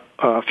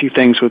a few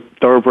things with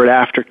thoroughbred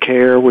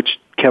aftercare, which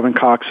Kevin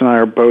Cox and I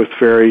are both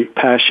very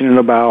passionate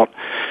about.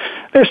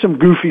 There's some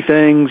goofy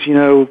things,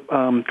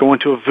 going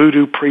to a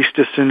voodoo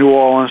priestess in New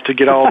Orleans to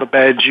get all the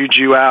bad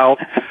juju out.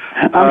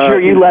 I'm sure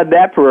you led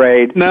that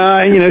parade.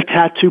 No,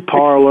 tattoo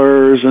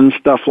parlors and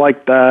stuff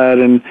like that.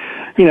 And,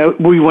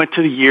 we went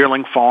to the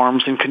yearling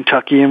farms in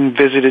Kentucky and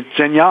visited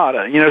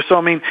Zenyatta.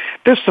 So,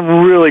 there's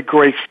some really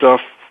great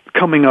stuff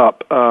coming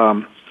up.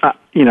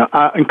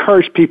 I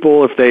encourage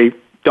people, if they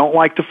don't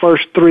like the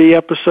first 3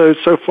 episodes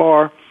so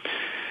far,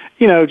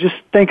 just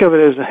think of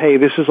it as, hey,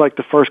 this is like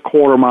the first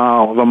quarter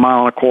mile of a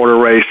 1.25 mile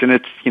race, and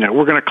it's,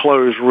 we're going to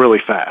close really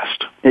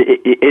fast.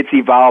 It's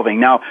evolving.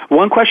 Now,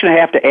 one question I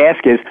have to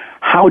ask is,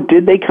 how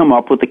did they come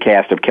up with the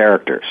cast of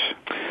characters?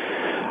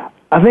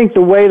 I think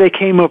the way they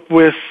came up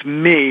with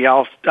me,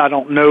 I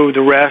don't know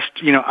the rest.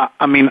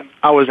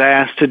 I was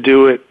asked to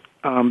do it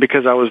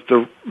because I was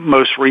the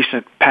most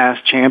recent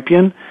past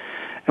champion,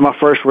 and my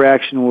first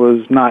reaction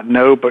was not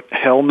no, but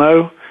hell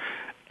no.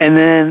 And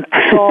then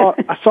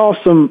I saw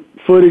some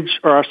footage,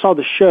 or I saw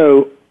the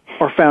show,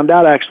 or found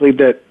out actually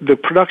that the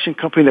production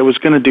company that was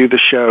going to do the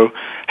show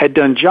had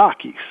done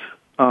jockeys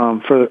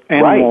for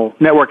Animal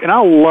Network, and I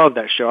love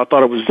that show. I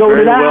thought it was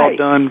very well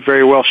done,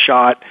 very well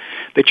shot.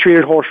 They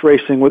treated horse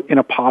racing in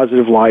a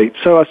positive light.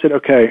 So I said,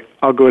 okay,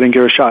 I'll go ahead and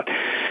give it a shot.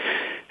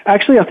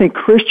 Actually, I think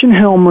Christian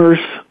Helmers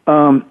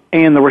and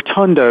the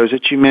Rotundos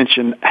that you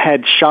mentioned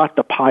had shot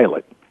the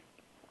pilot.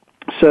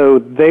 So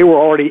they were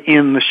already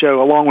in the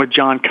show along with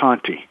John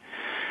Conti.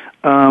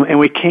 And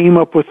we came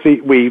up with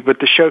but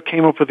the show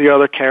came up with the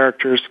other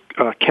characters.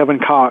 Kevin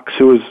Cox,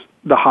 who was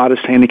the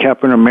hottest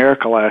handicapper in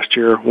America last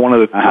year, one of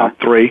the top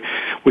 3.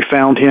 We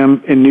found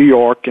him in New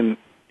York, and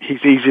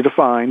he's easy to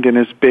find in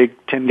his big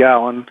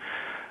 10-gallon.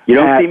 You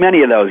don't see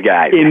many of those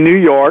guys. In New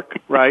York,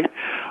 right?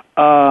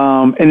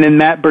 And then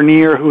Matt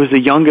Bernier, who was the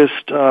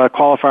youngest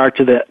qualifier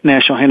to the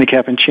National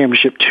Handicapping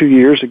Championship 2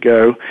 years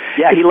ago.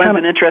 Yeah, he lends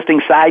an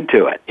interesting side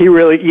to it. He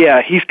really,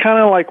 he's kind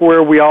of like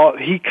where we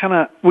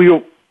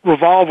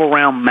revolve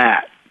around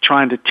Matt,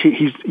 trying to teach.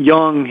 He's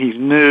young, he's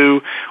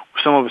new.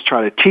 Some of us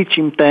try to teach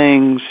him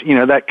things,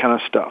 that kind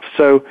of stuff.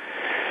 So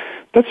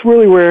that's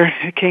really where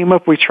it came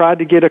up. We tried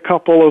to get a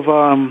couple of,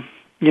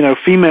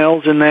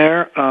 females in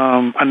there.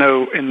 I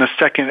know in the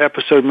second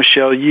episode,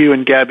 Michelle Yu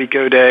and Gabby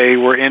Godet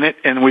were in it,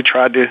 and we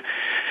tried to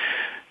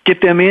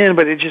get them in,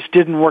 but it just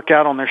didn't work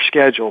out on their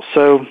schedule.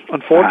 So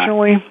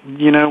unfortunately,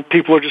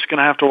 people are just going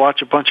to have to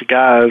watch a bunch of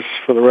guys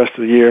for the rest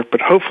of the year,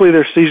 but hopefully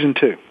there's season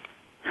 2.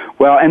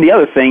 Well, and the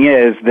other thing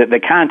is that the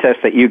contest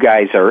that you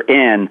guys are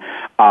in,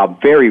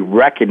 very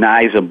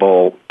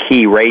recognizable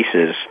key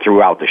races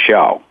throughout the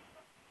show.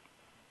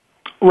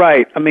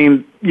 Right.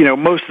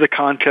 Most of the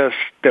contests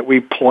that we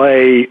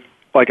play,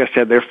 like I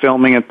said, they're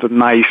filming at the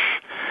nice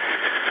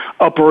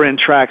upper-end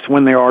tracks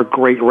when there are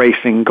great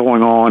racing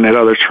going on at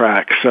other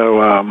tracks.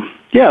 So,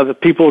 the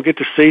people get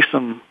to see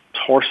some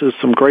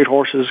great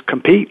horses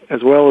compete,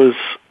 as well as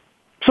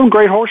some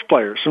great horse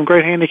players, some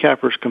great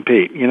handicappers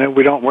compete. You know,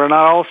 we're not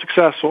all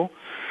successful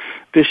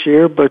this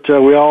year, but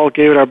we all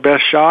gave it our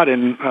best shot,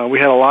 and we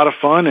had a lot of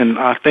fun. And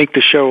I think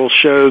the show will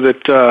show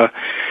that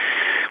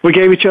we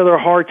gave each other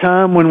a hard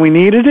time when we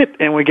needed it,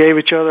 and we gave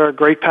each other a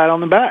great pat on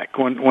the back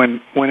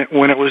when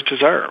it was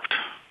deserved.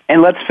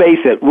 And let's face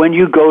it, when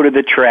you go to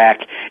the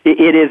track,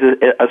 it is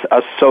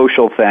a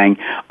social thing.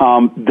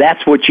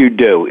 That's what you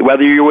do.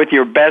 Whether you're with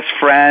your best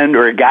friend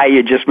or a guy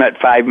you just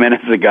met 5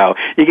 minutes ago,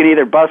 you can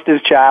either bust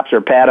his chops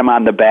or pat him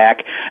on the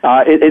back.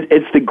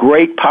 It's the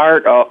great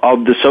part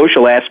of the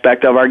social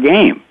aspect of our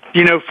game.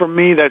 You know, for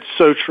me, that's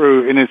so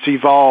true, and it's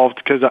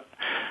evolved because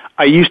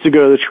I used to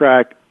go to the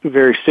track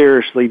very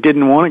seriously,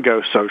 didn't want to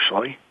go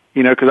socially,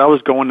 you know, because I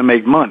was going to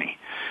make money.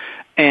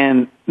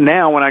 And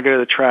now when I go to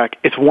the track,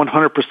 it's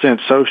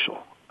 100% social.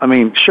 I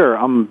mean, sure,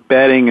 I'm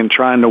betting and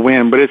trying to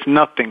win, but it's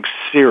nothing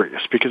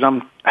serious because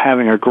I'm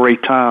having a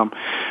great time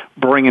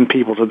bringing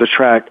people to the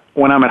track.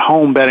 When I'm at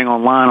home betting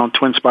online on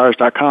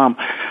twinspires.com,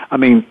 I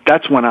mean,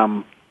 that's when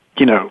I'm,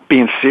 you know,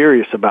 being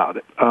serious about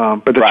it.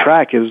 But the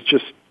track is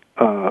just,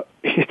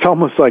 it's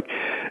almost like,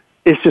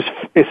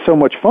 it's so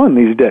much fun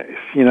these days.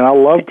 You know, I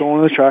love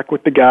going to the track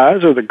with the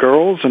guys or the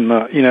girls and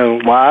the, you know,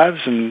 wives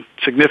and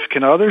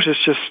significant others.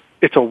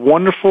 It's a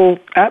wonderful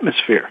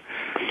atmosphere.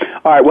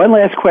 All right, one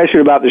last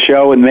question about the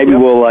show, and maybe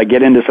we'll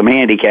get into some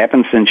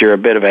handicapping since you're a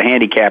bit of a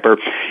handicapper,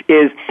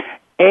 is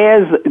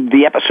as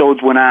the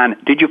episodes went on,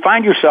 did you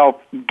find yourself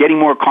getting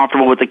more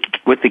comfortable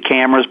with the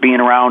cameras being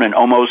around and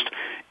almost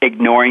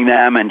ignoring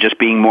them and just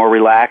being more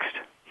relaxed?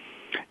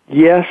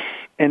 Yes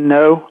and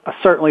no.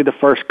 Certainly the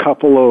first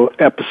couple of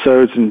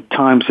episodes and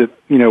times that,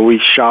 you know, we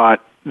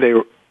shot,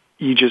 you're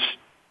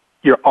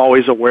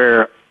always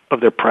aware of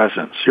their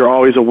presence. You're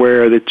always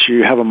aware that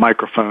you have a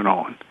microphone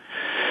on.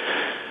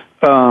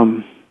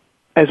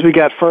 As we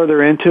got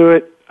further into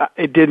it,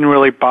 it didn't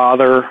really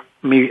bother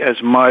me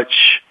as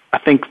much. I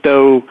think,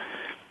 though,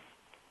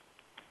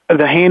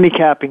 the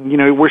handicapping, you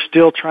know, we're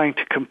still trying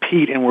to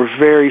compete, and we're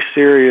very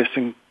serious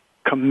and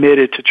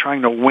committed to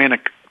trying to win a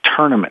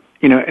tournament,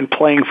 you know, and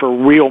playing for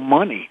real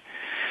money.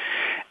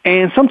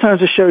 And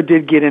sometimes the show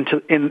did get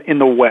in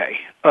the way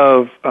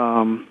of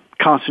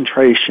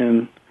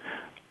concentration,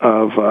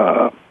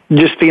 of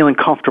just feeling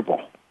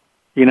comfortable,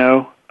 you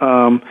know.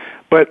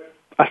 But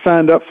I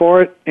signed up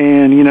for it,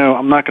 and, you know,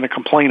 I'm not going to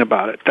complain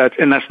about it.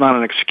 And that's not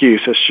an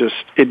excuse. It's just,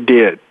 it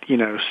did, you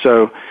know.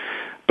 So,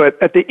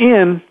 but at the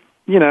end,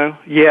 you know,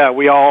 yeah,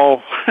 we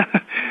all,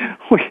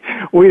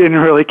 we didn't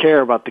really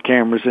care about the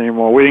cameras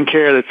anymore. We didn't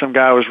care that some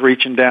guy was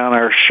reaching down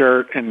our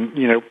shirt and,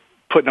 you know,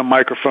 putting a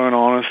microphone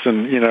on us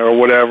and, you know, or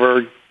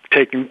whatever,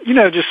 taking, you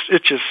know,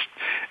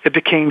 it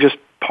became just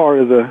part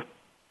of the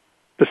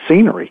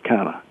scenery,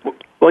 kind of.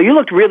 Well, you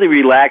looked really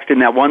relaxed in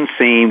that one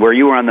scene where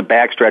you were on the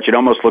backstretch. It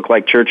almost looked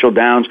like Churchill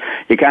Downs.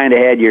 You kind of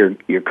had your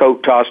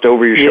coat tossed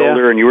over your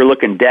shoulder, and you were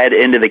looking dead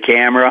into the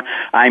camera.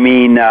 I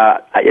mean,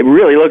 it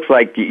really looks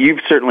like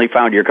you've certainly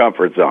found your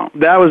comfort zone.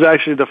 That was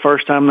actually the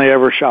first time they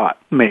ever shot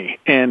me,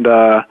 and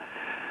I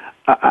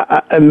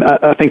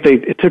think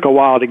it took a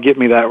while to get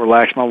me that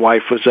relaxed. My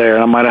wife was there,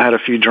 and I might have had a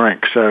few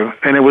drinks. So,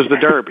 and it was the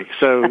Derby,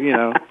 so, you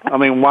know, I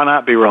mean, why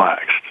not be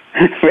relaxed?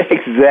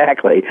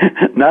 Exactly.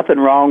 Nothing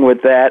wrong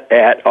with that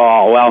at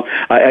all. Well,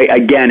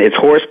 again, it's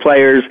Horse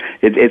Players.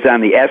 It's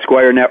on the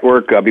Esquire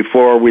Network.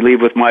 Before we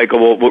leave with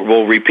Michael,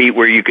 we'll repeat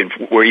where you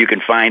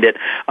can find it.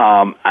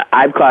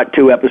 I've caught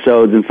 2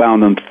 episodes and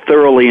found them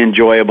thoroughly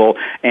enjoyable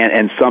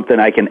and something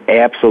I can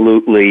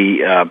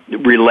absolutely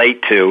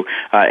relate to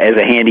as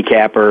a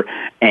handicapper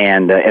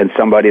and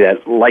somebody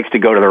that likes to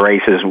go to the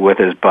races with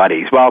his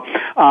buddies. Well,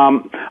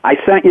 I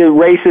sent you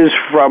races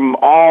from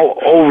all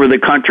over the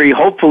country.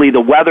 Hopefully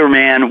the weatherman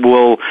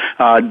will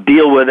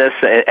deal with us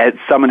at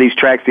some of these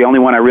tracks. The only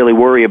one I really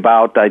worry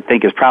about, I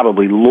think, is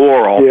probably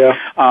Laurel.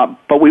 Yeah.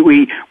 But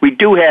we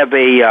do have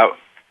a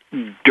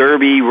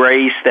Derby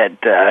race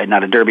that,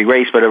 not a Derby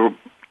race, but a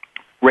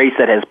race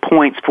that has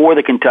points for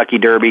the Kentucky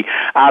Derby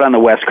out on the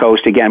West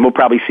Coast. Again, we'll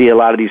probably see a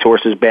lot of these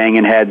horses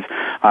banging heads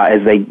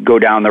as they go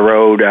down the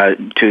road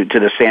to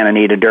the Santa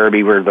Anita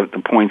Derby where the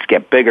points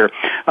get bigger.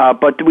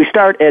 But we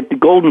start at the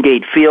Golden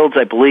Gate Fields.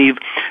 I believe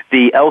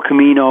the El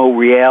Camino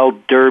Real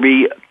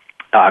Derby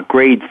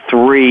Grade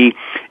 3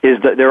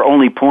 is their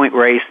only point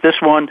race. This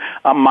one,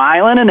 1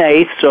 1/8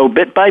 miles, so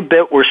bit by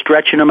bit we're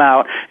stretching them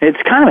out. It's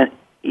kind of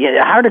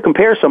hard to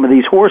compare some of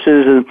these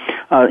horses.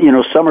 You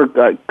know, some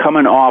are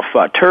coming off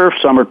turf,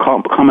 some are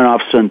coming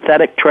off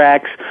synthetic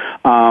tracks.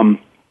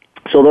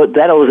 So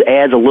that always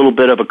adds a little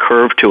bit of a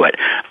curve to it.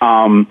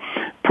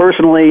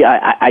 Personally,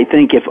 I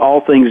think if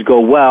all things go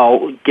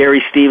well,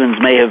 Gary Stevens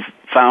may have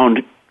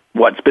found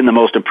what's been the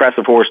most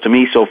impressive horse to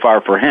me so far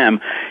for him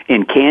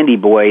in Candy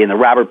Boy in the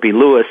Robert B.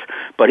 Lewis,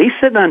 but he's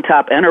sitting on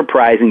top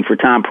Enterprising for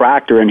Tom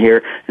Proctor in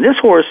here, and this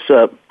horse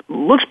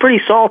looks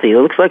pretty salty. It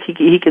looks like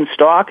he can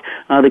stalk.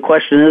 The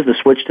question is the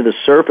switch to the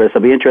surface.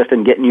 I'll be interested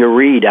in getting your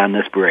read on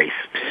this race.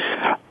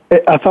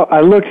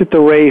 I looked at the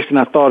race and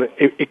I thought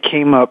it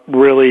came up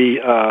really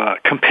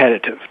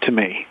competitive to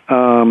me.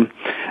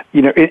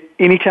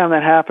 anytime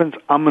that happens,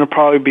 I'm going to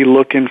probably be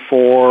looking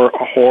for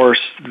a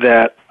horse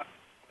that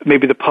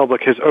maybe the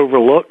public has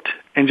overlooked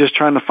and just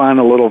trying to find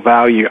a little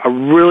value. I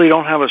really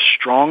don't have a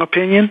strong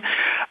opinion.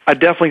 I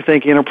definitely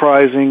think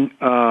Enterprising,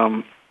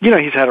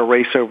 he's had a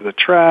race over the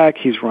track.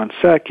 He's run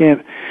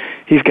second.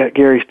 He's got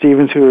Gary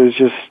Stevens, who is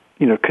just,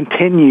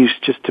 continues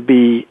just to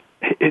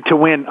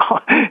win.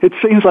 It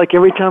seems like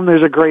every time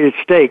there's a grade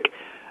at stake,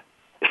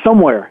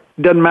 somewhere,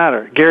 doesn't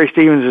matter, Gary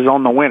Stevens is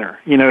on the winner.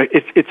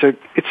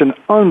 It's an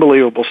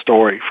unbelievable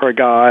story for a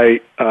guy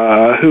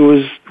who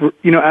was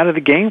out of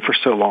the game for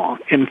so long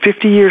and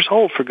 50 years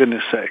old, for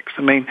goodness sakes.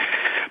 I mean,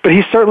 but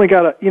he's certainly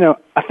got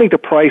I think the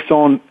price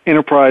on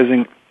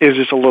Enterprising is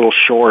just a little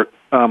short.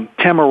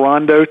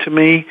 Tamarando to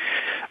me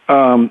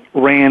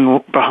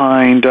ran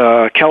behind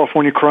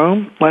California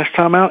Chrome last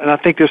time out, and I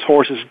think this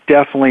horse is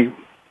definitely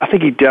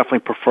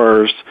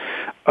prefers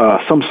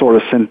some sort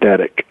of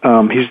synthetic.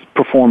 He's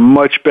performed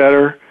much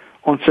better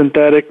on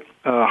synthetic.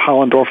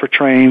 Hollendorfer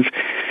trains.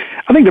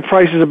 I think the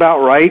price is about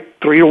right,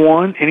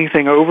 3-1.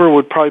 Anything over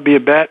would probably be a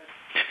bet.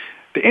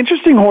 The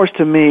interesting horse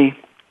to me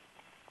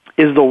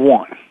is the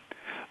one,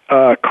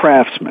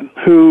 Craftsman,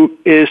 who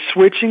is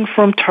switching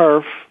from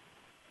turf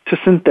to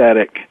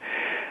synthetic,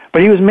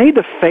 but he was made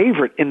the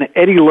favorite in the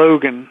Eddie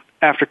Logan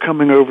after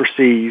coming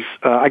overseas,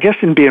 I guess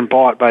in being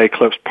bought by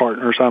Eclipse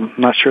Partners. I'm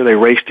not sure they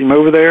raced him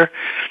over there,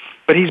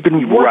 but he's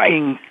been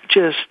working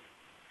just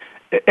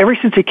ever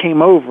since he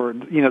came over.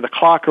 The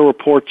Clocker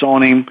reports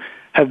on him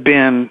have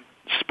been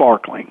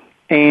sparkling,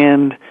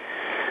 and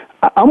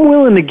I'm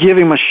willing to give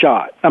him a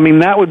shot. I mean,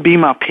 that would be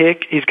my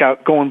pick. He's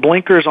got going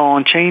blinkers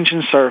on,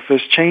 changing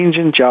surface,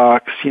 changing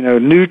jocks,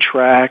 new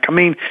track. I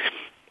mean,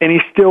 and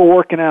he's still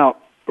working out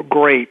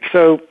great.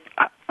 So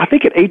I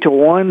think at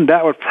 8-1,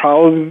 that would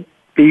probably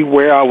be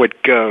where I would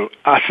go.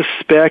 I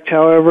suspect,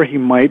 however, he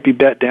might be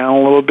bet down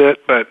a little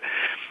bit, but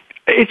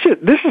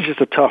this is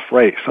just a tough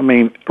race. I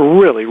mean,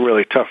 really,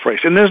 really tough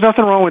race. And there's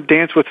nothing wrong with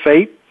Dance with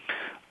Fate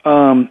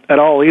at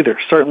all either.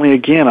 Certainly,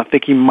 again, I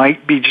think he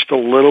might be just a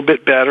little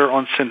bit better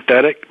on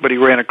synthetic, but he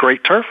ran a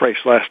great turf race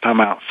last time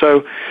out.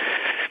 So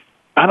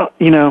I don't,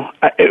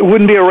 it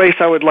wouldn't be a race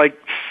I would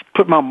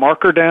put my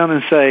marker down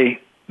and say,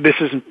 this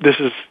is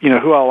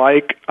who I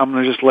like. I'm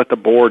going to just let the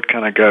board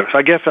kind of go. So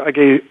I guess I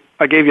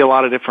gave you a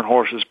lot of different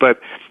horses, but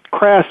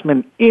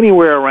Craftsman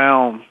anywhere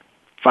around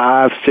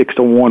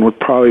 5-6-1 would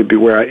probably be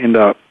where I end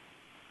up.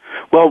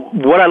 Well,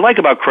 what I like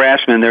about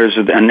Craftsman, there's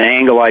an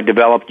angle I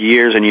developed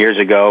years and years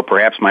ago.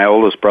 Perhaps my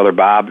oldest brother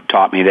Bob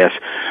taught me this.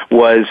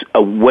 Was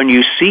when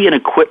you see an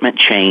equipment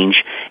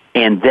change,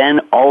 and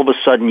then all of a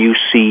sudden you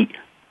see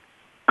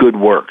good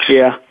works.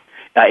 Yeah.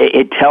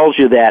 It tells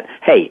you that,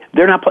 hey,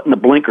 they're not putting the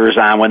blinkers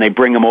on when they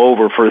bring him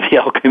over for the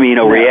El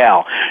Camino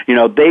Real.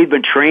 They've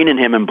been training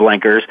him in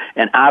blinkers,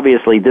 and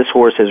obviously this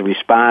horse has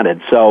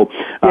responded. So,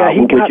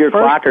 with your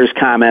Clocker's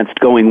comments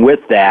going with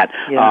that,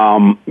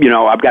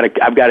 I've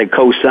got to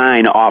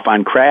co-sign off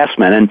on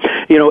Craftsman. And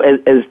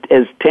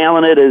as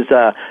talented as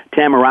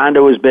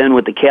Tamarando has been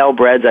with the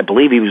Calbreds, I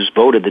believe he was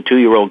voted the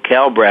 2-year-old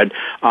Calbred.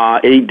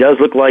 He does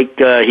look like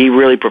he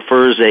really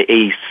prefers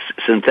a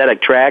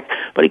synthetic track,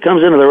 but he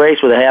comes into the race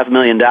with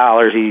 $500,000.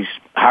 He's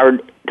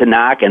hard to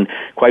knock, and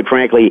quite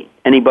frankly,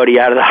 anybody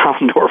out of the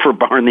Hollendorfer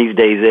barn these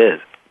days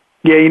is.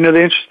 Yeah,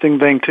 the interesting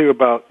thing too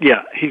about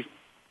he's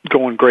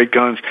going great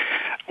guns.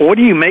 What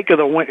do you make of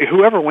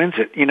whoever wins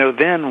it?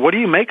 Then what do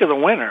you make of the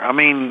winner? I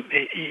mean,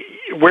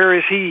 where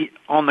is he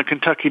on the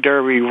Kentucky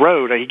Derby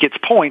road? He gets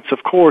points,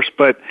 of course,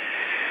 but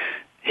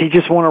he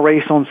just won a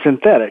race on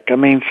synthetic. I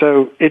mean,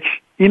 so it's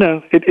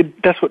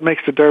that's what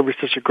makes the Derby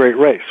such a great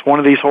race. One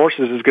of these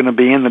horses is going to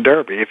be in the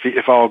Derby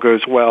if all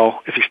goes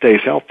well, if he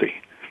stays healthy.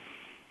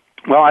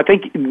 Well, I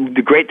think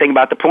the great thing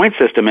about the point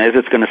system is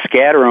it's going to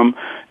scatter them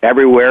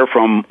everywhere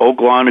from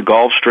Oaklawn to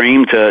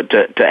Gulfstream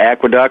to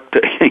Aqueduct, the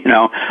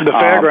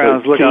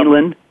fairgrounds,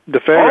 Keeneland. The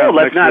fairgrounds.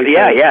 Oh, let's not.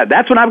 Yeah.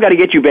 That's when I've got to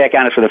get you back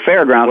on us for the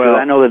fairgrounds, because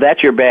I know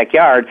that's your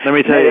backyard. Let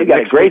me tell you, they've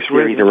got a great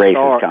series of races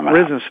coming up.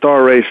 Risen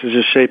Star race is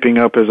just shaping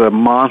up as a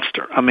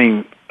monster. I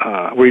mean,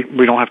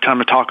 we don't have time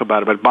to talk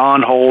about it, but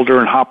Bondholder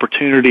and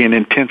Opportunity and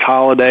Intense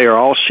Holiday are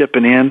all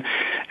shipping in,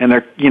 and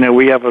they're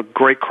we have a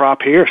great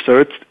crop here,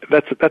 so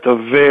that's a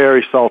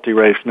very salty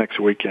race next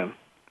weekend.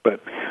 But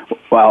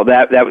well,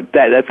 that's an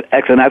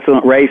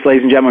excellent race,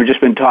 ladies and gentlemen. We've just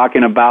been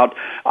talking about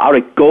out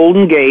at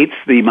Golden Gates,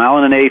 the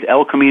 1.125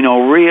 El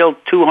Camino Real,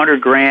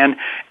 $200,000,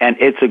 and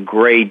it's a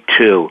grade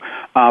 2.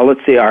 Let's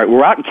see. All right,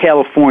 we're out in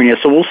California,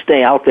 so we'll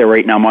stay out there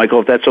right now,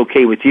 Michael, if that's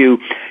okay with you,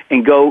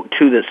 and go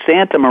to the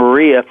Santa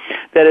Maria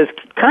that has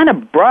kind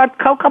of brought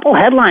a couple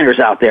headliners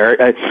out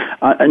there.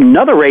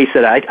 Another race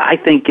that I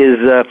think is,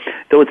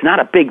 though it's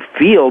not a big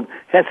field,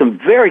 has some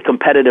very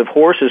competitive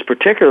horses,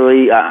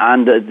 particularly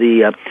on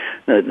the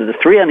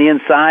 3 on the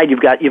inside.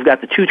 You've got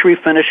the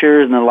 2-3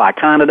 finishers in the La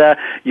Canada.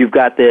 You've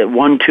got the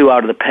 1-2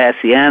 out of the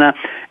Passiana,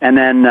 and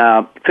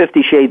then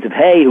 50 Shades of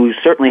Hay, who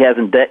certainly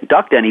hasn't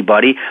ducked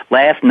anybody.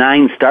 Last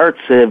 9 starts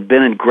have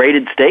been in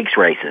graded stakes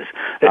races.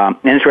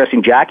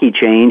 Interesting jockey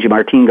change.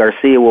 Martin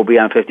Garcia will be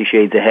on 50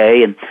 Shades of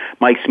Hay, and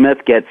Mike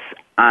Smith gets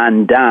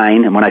On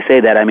Dine, and when I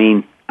say that, I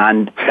mean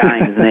On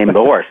Dine is the name of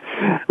the horse.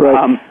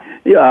 Right.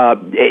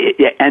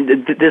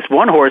 And this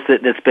one horse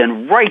that's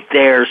been right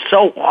there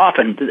so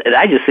often,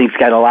 I just think it's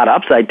got a lot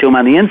of upside to him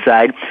on the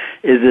inside,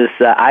 is this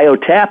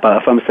Iotapa,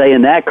 if I'm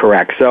saying that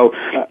correct. So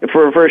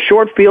for a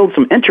short field,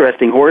 some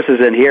interesting horses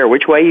in here.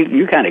 Which way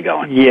you kind of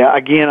going? Yeah,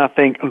 again, I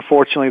think,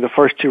 unfortunately, the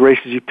first two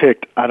races you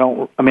picked, I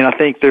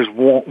think there's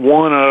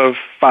one of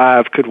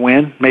 5 could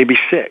win, maybe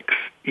 6.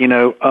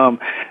 You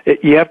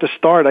have to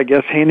start, I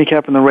guess,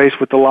 handicapping the race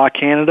with the La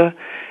Canada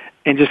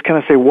and just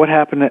kind of say what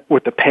happened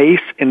with the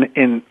pace,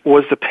 and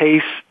was the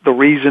pace the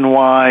reason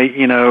why,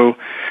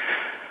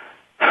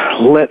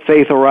 Let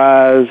Faith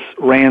Arise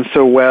ran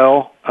so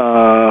well,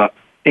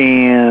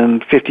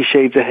 and 50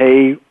 Shades of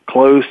Hay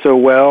closed so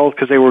well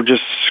because they were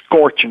just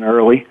scorching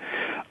early.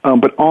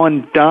 But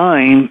On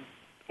Dine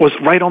was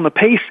right on the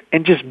pace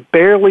and just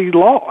barely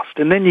lost.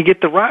 And then you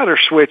get the rider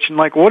switch, and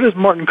what is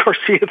Martin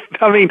Garcia?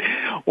 I mean,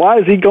 why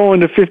is he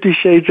going to 50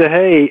 Shades of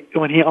Hay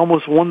when he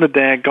almost won the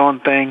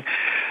daggone thing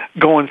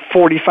going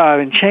 45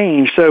 and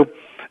change? So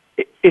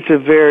it's a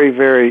very,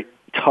 very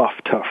tough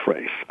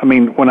race. I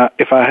mean,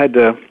 if I had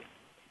to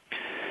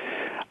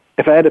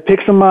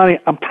pick somebody,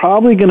 I'm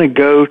probably going to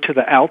go to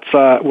the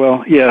outside.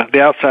 Well, yeah,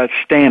 the outside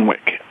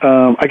Stanwyck.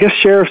 I guess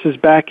Sheriff's is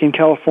back in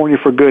California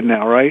for good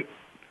now, right?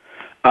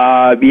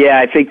 Yeah,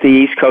 I think the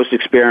East Coast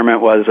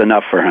experiment was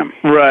enough for him.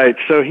 Right.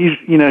 So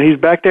he's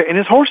back there, and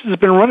his horses have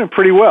been running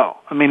pretty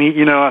well. I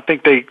mean, I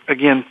think they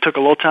again took a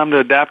little time to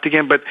adapt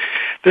again, but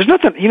there's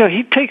nothing.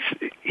 He takes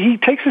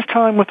his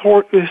time with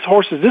his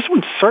horses. This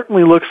one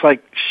certainly looks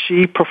like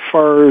she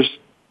prefers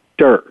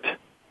dirt.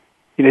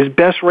 His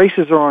best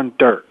races are on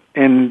dirt,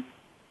 and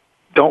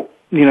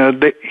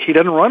he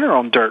doesn't run her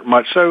on dirt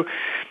much. So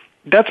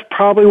that's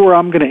probably where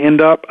I'm going to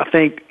end up. I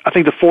think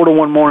the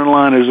 4-1 morning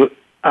line is.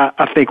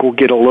 I think we'll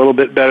get a little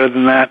bit better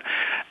than that.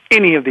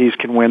 Any of these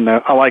can win,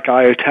 though. I like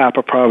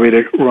Iotapa probably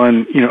to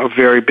run, a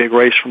very big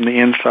race from the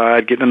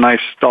inside, getting a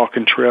nice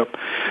stalking trip.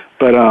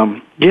 But,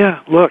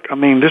 look, I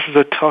mean, this is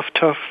a tough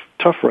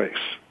race.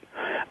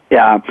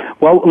 Yeah.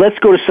 Well, let's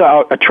go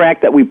to a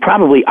track that we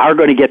probably are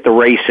going to get the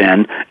race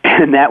in,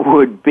 and that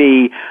would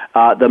be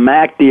the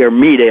MacDeer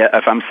Media,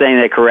 if I'm saying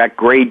that correct,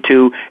 Grade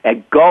 2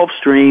 at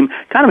Gulfstream.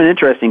 Kind of an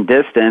interesting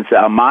distance,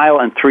 1 mile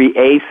and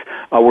 3/8.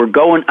 We're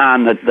going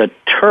on the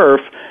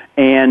turf,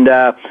 and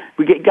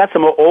we got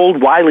some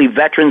old wily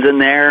veterans in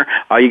there.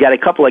 You got a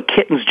couple of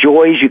Kittens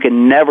Joys you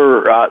can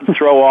never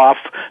throw off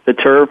the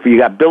turf. You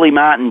got Billy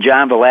Mott and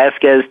John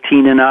Velasquez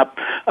teaming up.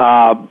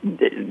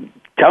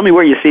 Tell me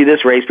where you see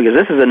this race, because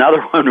this is another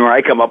one where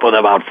I come up with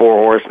about 4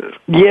 horses.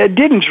 Yeah, it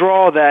didn't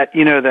draw that,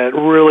 that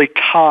really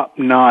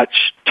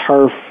top-notch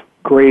turf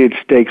graded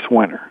stakes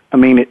winner. I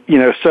mean,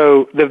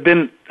 so there've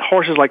been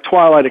horses like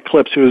Twilight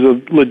Eclipse, who is a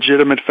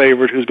legitimate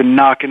favorite, who's been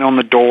knocking on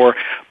the door,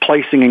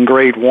 placing in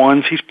grade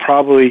 1s. He's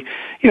probably,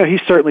 he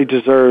certainly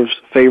deserves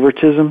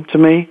favoritism to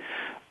me.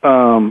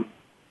 You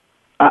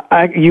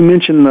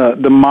mentioned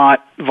the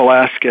Mott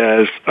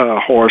Velasquez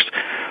horse,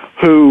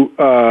 who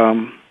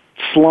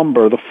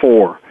Slumber, the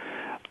 4.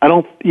 I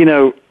don't,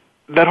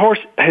 that horse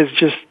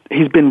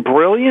he's been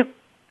brilliant,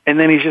 and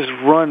then he's just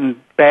run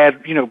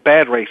bad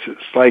races.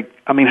 How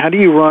do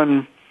you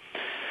run?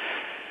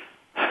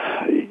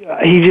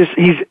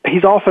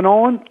 He's off and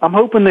on. I'm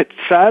hoping that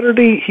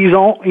Saturday he's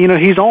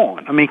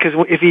on. I mean, because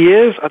if he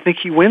is, I think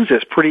he wins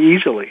this pretty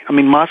easily. I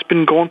mean, Mott's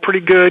been going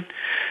pretty good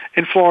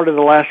in Florida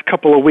the last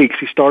couple of weeks.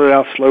 He started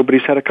out slow, but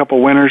he's had a couple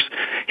of winners.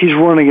 He's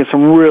running against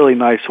some really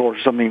nice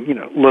horses. I mean,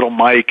 Little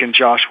Mike and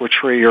Joshua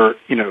Tree are,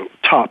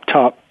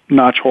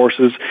 top-notch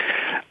horses.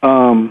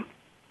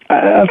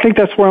 I think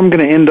that's where I'm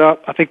going to end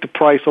up. I think the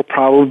price will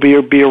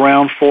probably be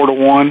around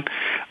 4-1.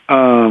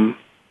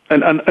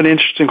 An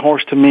interesting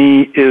horse to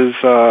me is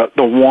the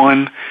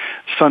 1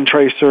 Sun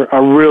Tracer. I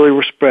really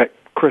respect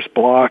Chris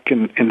Block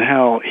and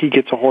how he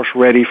gets a horse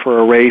ready for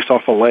a race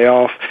off a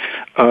layoff.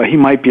 He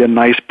might be a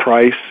nice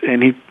price,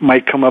 and he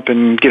might come up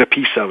and get a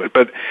piece of it.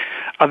 But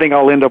I think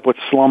I'll end up with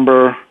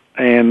Slumber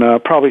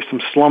and probably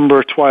some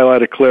Slumber,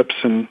 Twilight Eclipse,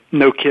 and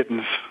No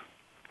Kittens.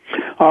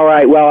 All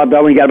right, well, I've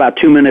only got about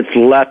 2 minutes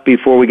left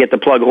before we get to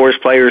plug horse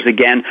players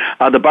again.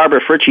 The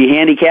Barbara Fritchie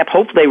Handicap,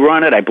 hope they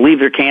run it. I believe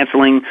they're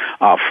canceling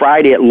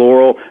Friday at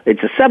Laurel.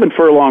 It's a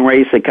 7-furlong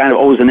race that kind of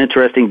owes an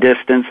interesting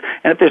distance.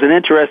 And if there's an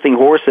interesting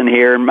horse in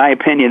here, in my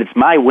opinion, it's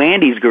My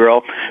Wandy's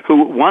Girl,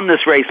 who won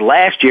this race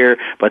last year,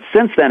 but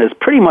since then has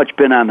pretty much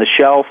been on the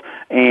shelf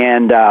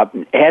and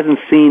hasn't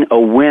seen a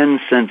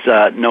win since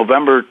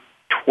November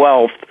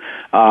 12th,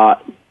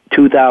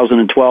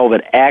 2012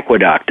 at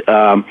Aqueduct.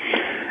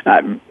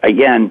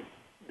 Again,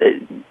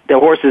 the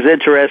horse is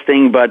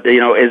interesting, but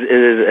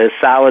is as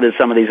solid as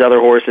some of these other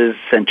horses.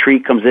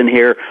 Centrique comes in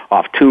here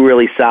off 2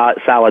 really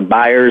solid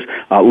buyers.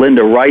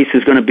 Linda Rice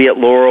is going to be at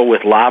Laurel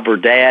with La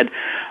Verdad.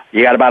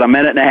 You got about a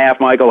minute and a half,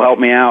 Michael. Help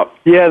me out.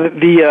 Yeah,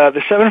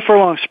 the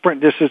 7-furlong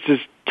sprint distance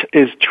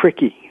is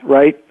tricky,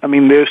 right? I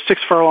mean, those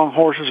 6-furlong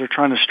horses are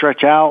trying to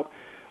stretch out.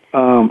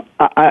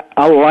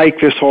 I like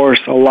this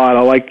horse a lot.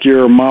 I like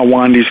your Ma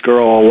Wandy's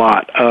Girl a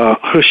lot.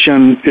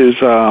 Hushan is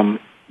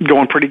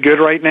going pretty good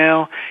right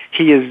now.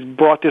 He has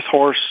brought this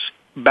horse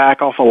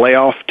back off a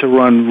layoff to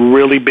run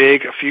really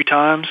big a few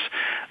times.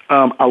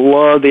 I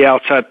love the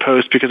outside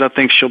post because I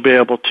think she'll be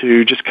able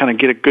to just kind of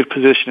get a good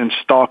position and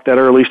stalk that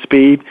early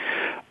speed.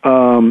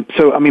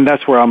 So, I mean,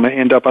 that's where I'm going to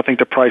end up. I think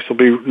the price will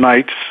be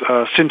Knights.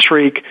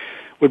 Centrique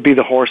would be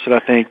the horse that I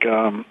think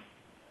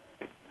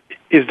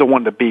is the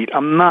one to beat.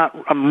 I'm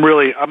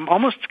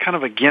almost kind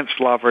of against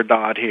La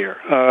Verdad here.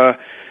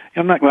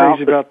 I'm not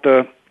crazy about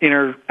the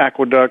inner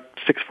aqueduct,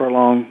 6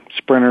 furlong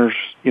sprinters,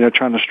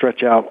 trying to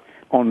stretch out.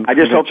 I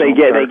just hope they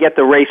get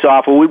the race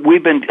off.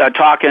 We've been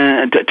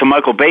talking to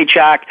Michael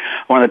Beychock,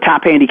 one of the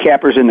top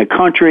handicappers in the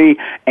country,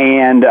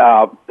 and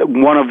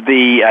one of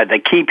the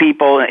key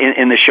people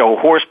in the show,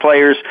 Horse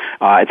Players.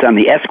 It's on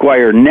the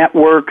Esquire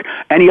Network.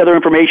 Any other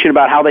information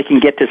about how they can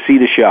get to see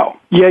the show?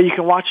 Yeah, you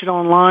can watch it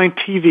online,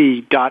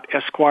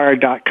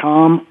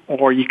 tv.esquire.com,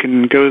 or you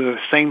can go to the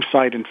same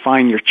site and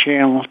find your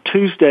channel.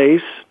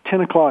 Tuesdays,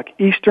 10 o'clock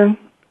Eastern,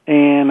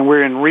 and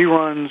we're in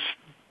reruns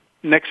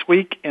next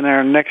week, and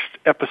our next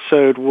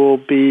episode will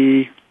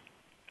be,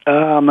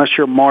 I'm not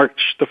sure,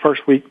 March, the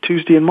first week,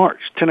 Tuesday in March,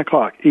 10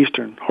 o'clock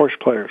Eastern, Horse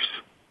Players.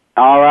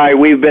 All right,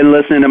 we've been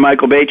listening to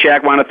Michael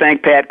Beychock. I want to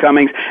thank Pat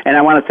Cummings, and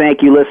I want to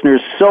thank you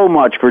listeners so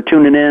much for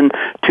tuning in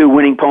to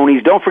Winning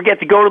Ponies. Don't forget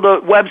to go to the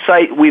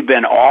website. We've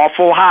been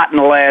awful hot in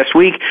the last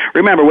week.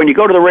 Remember, when you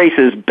go to the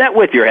races, bet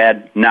with your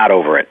head, not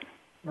over it.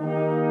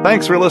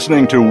 Thanks for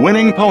listening to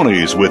Winning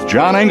Ponies with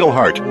John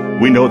Englehart.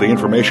 We know the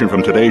information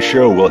from today's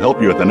show will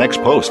help you at the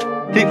next post.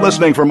 Keep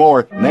listening for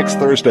more next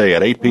Thursday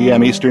at 8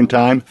 p.m. Eastern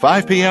Time,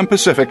 5 p.m.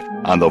 Pacific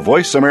on the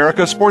Voice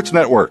America Sports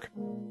Network.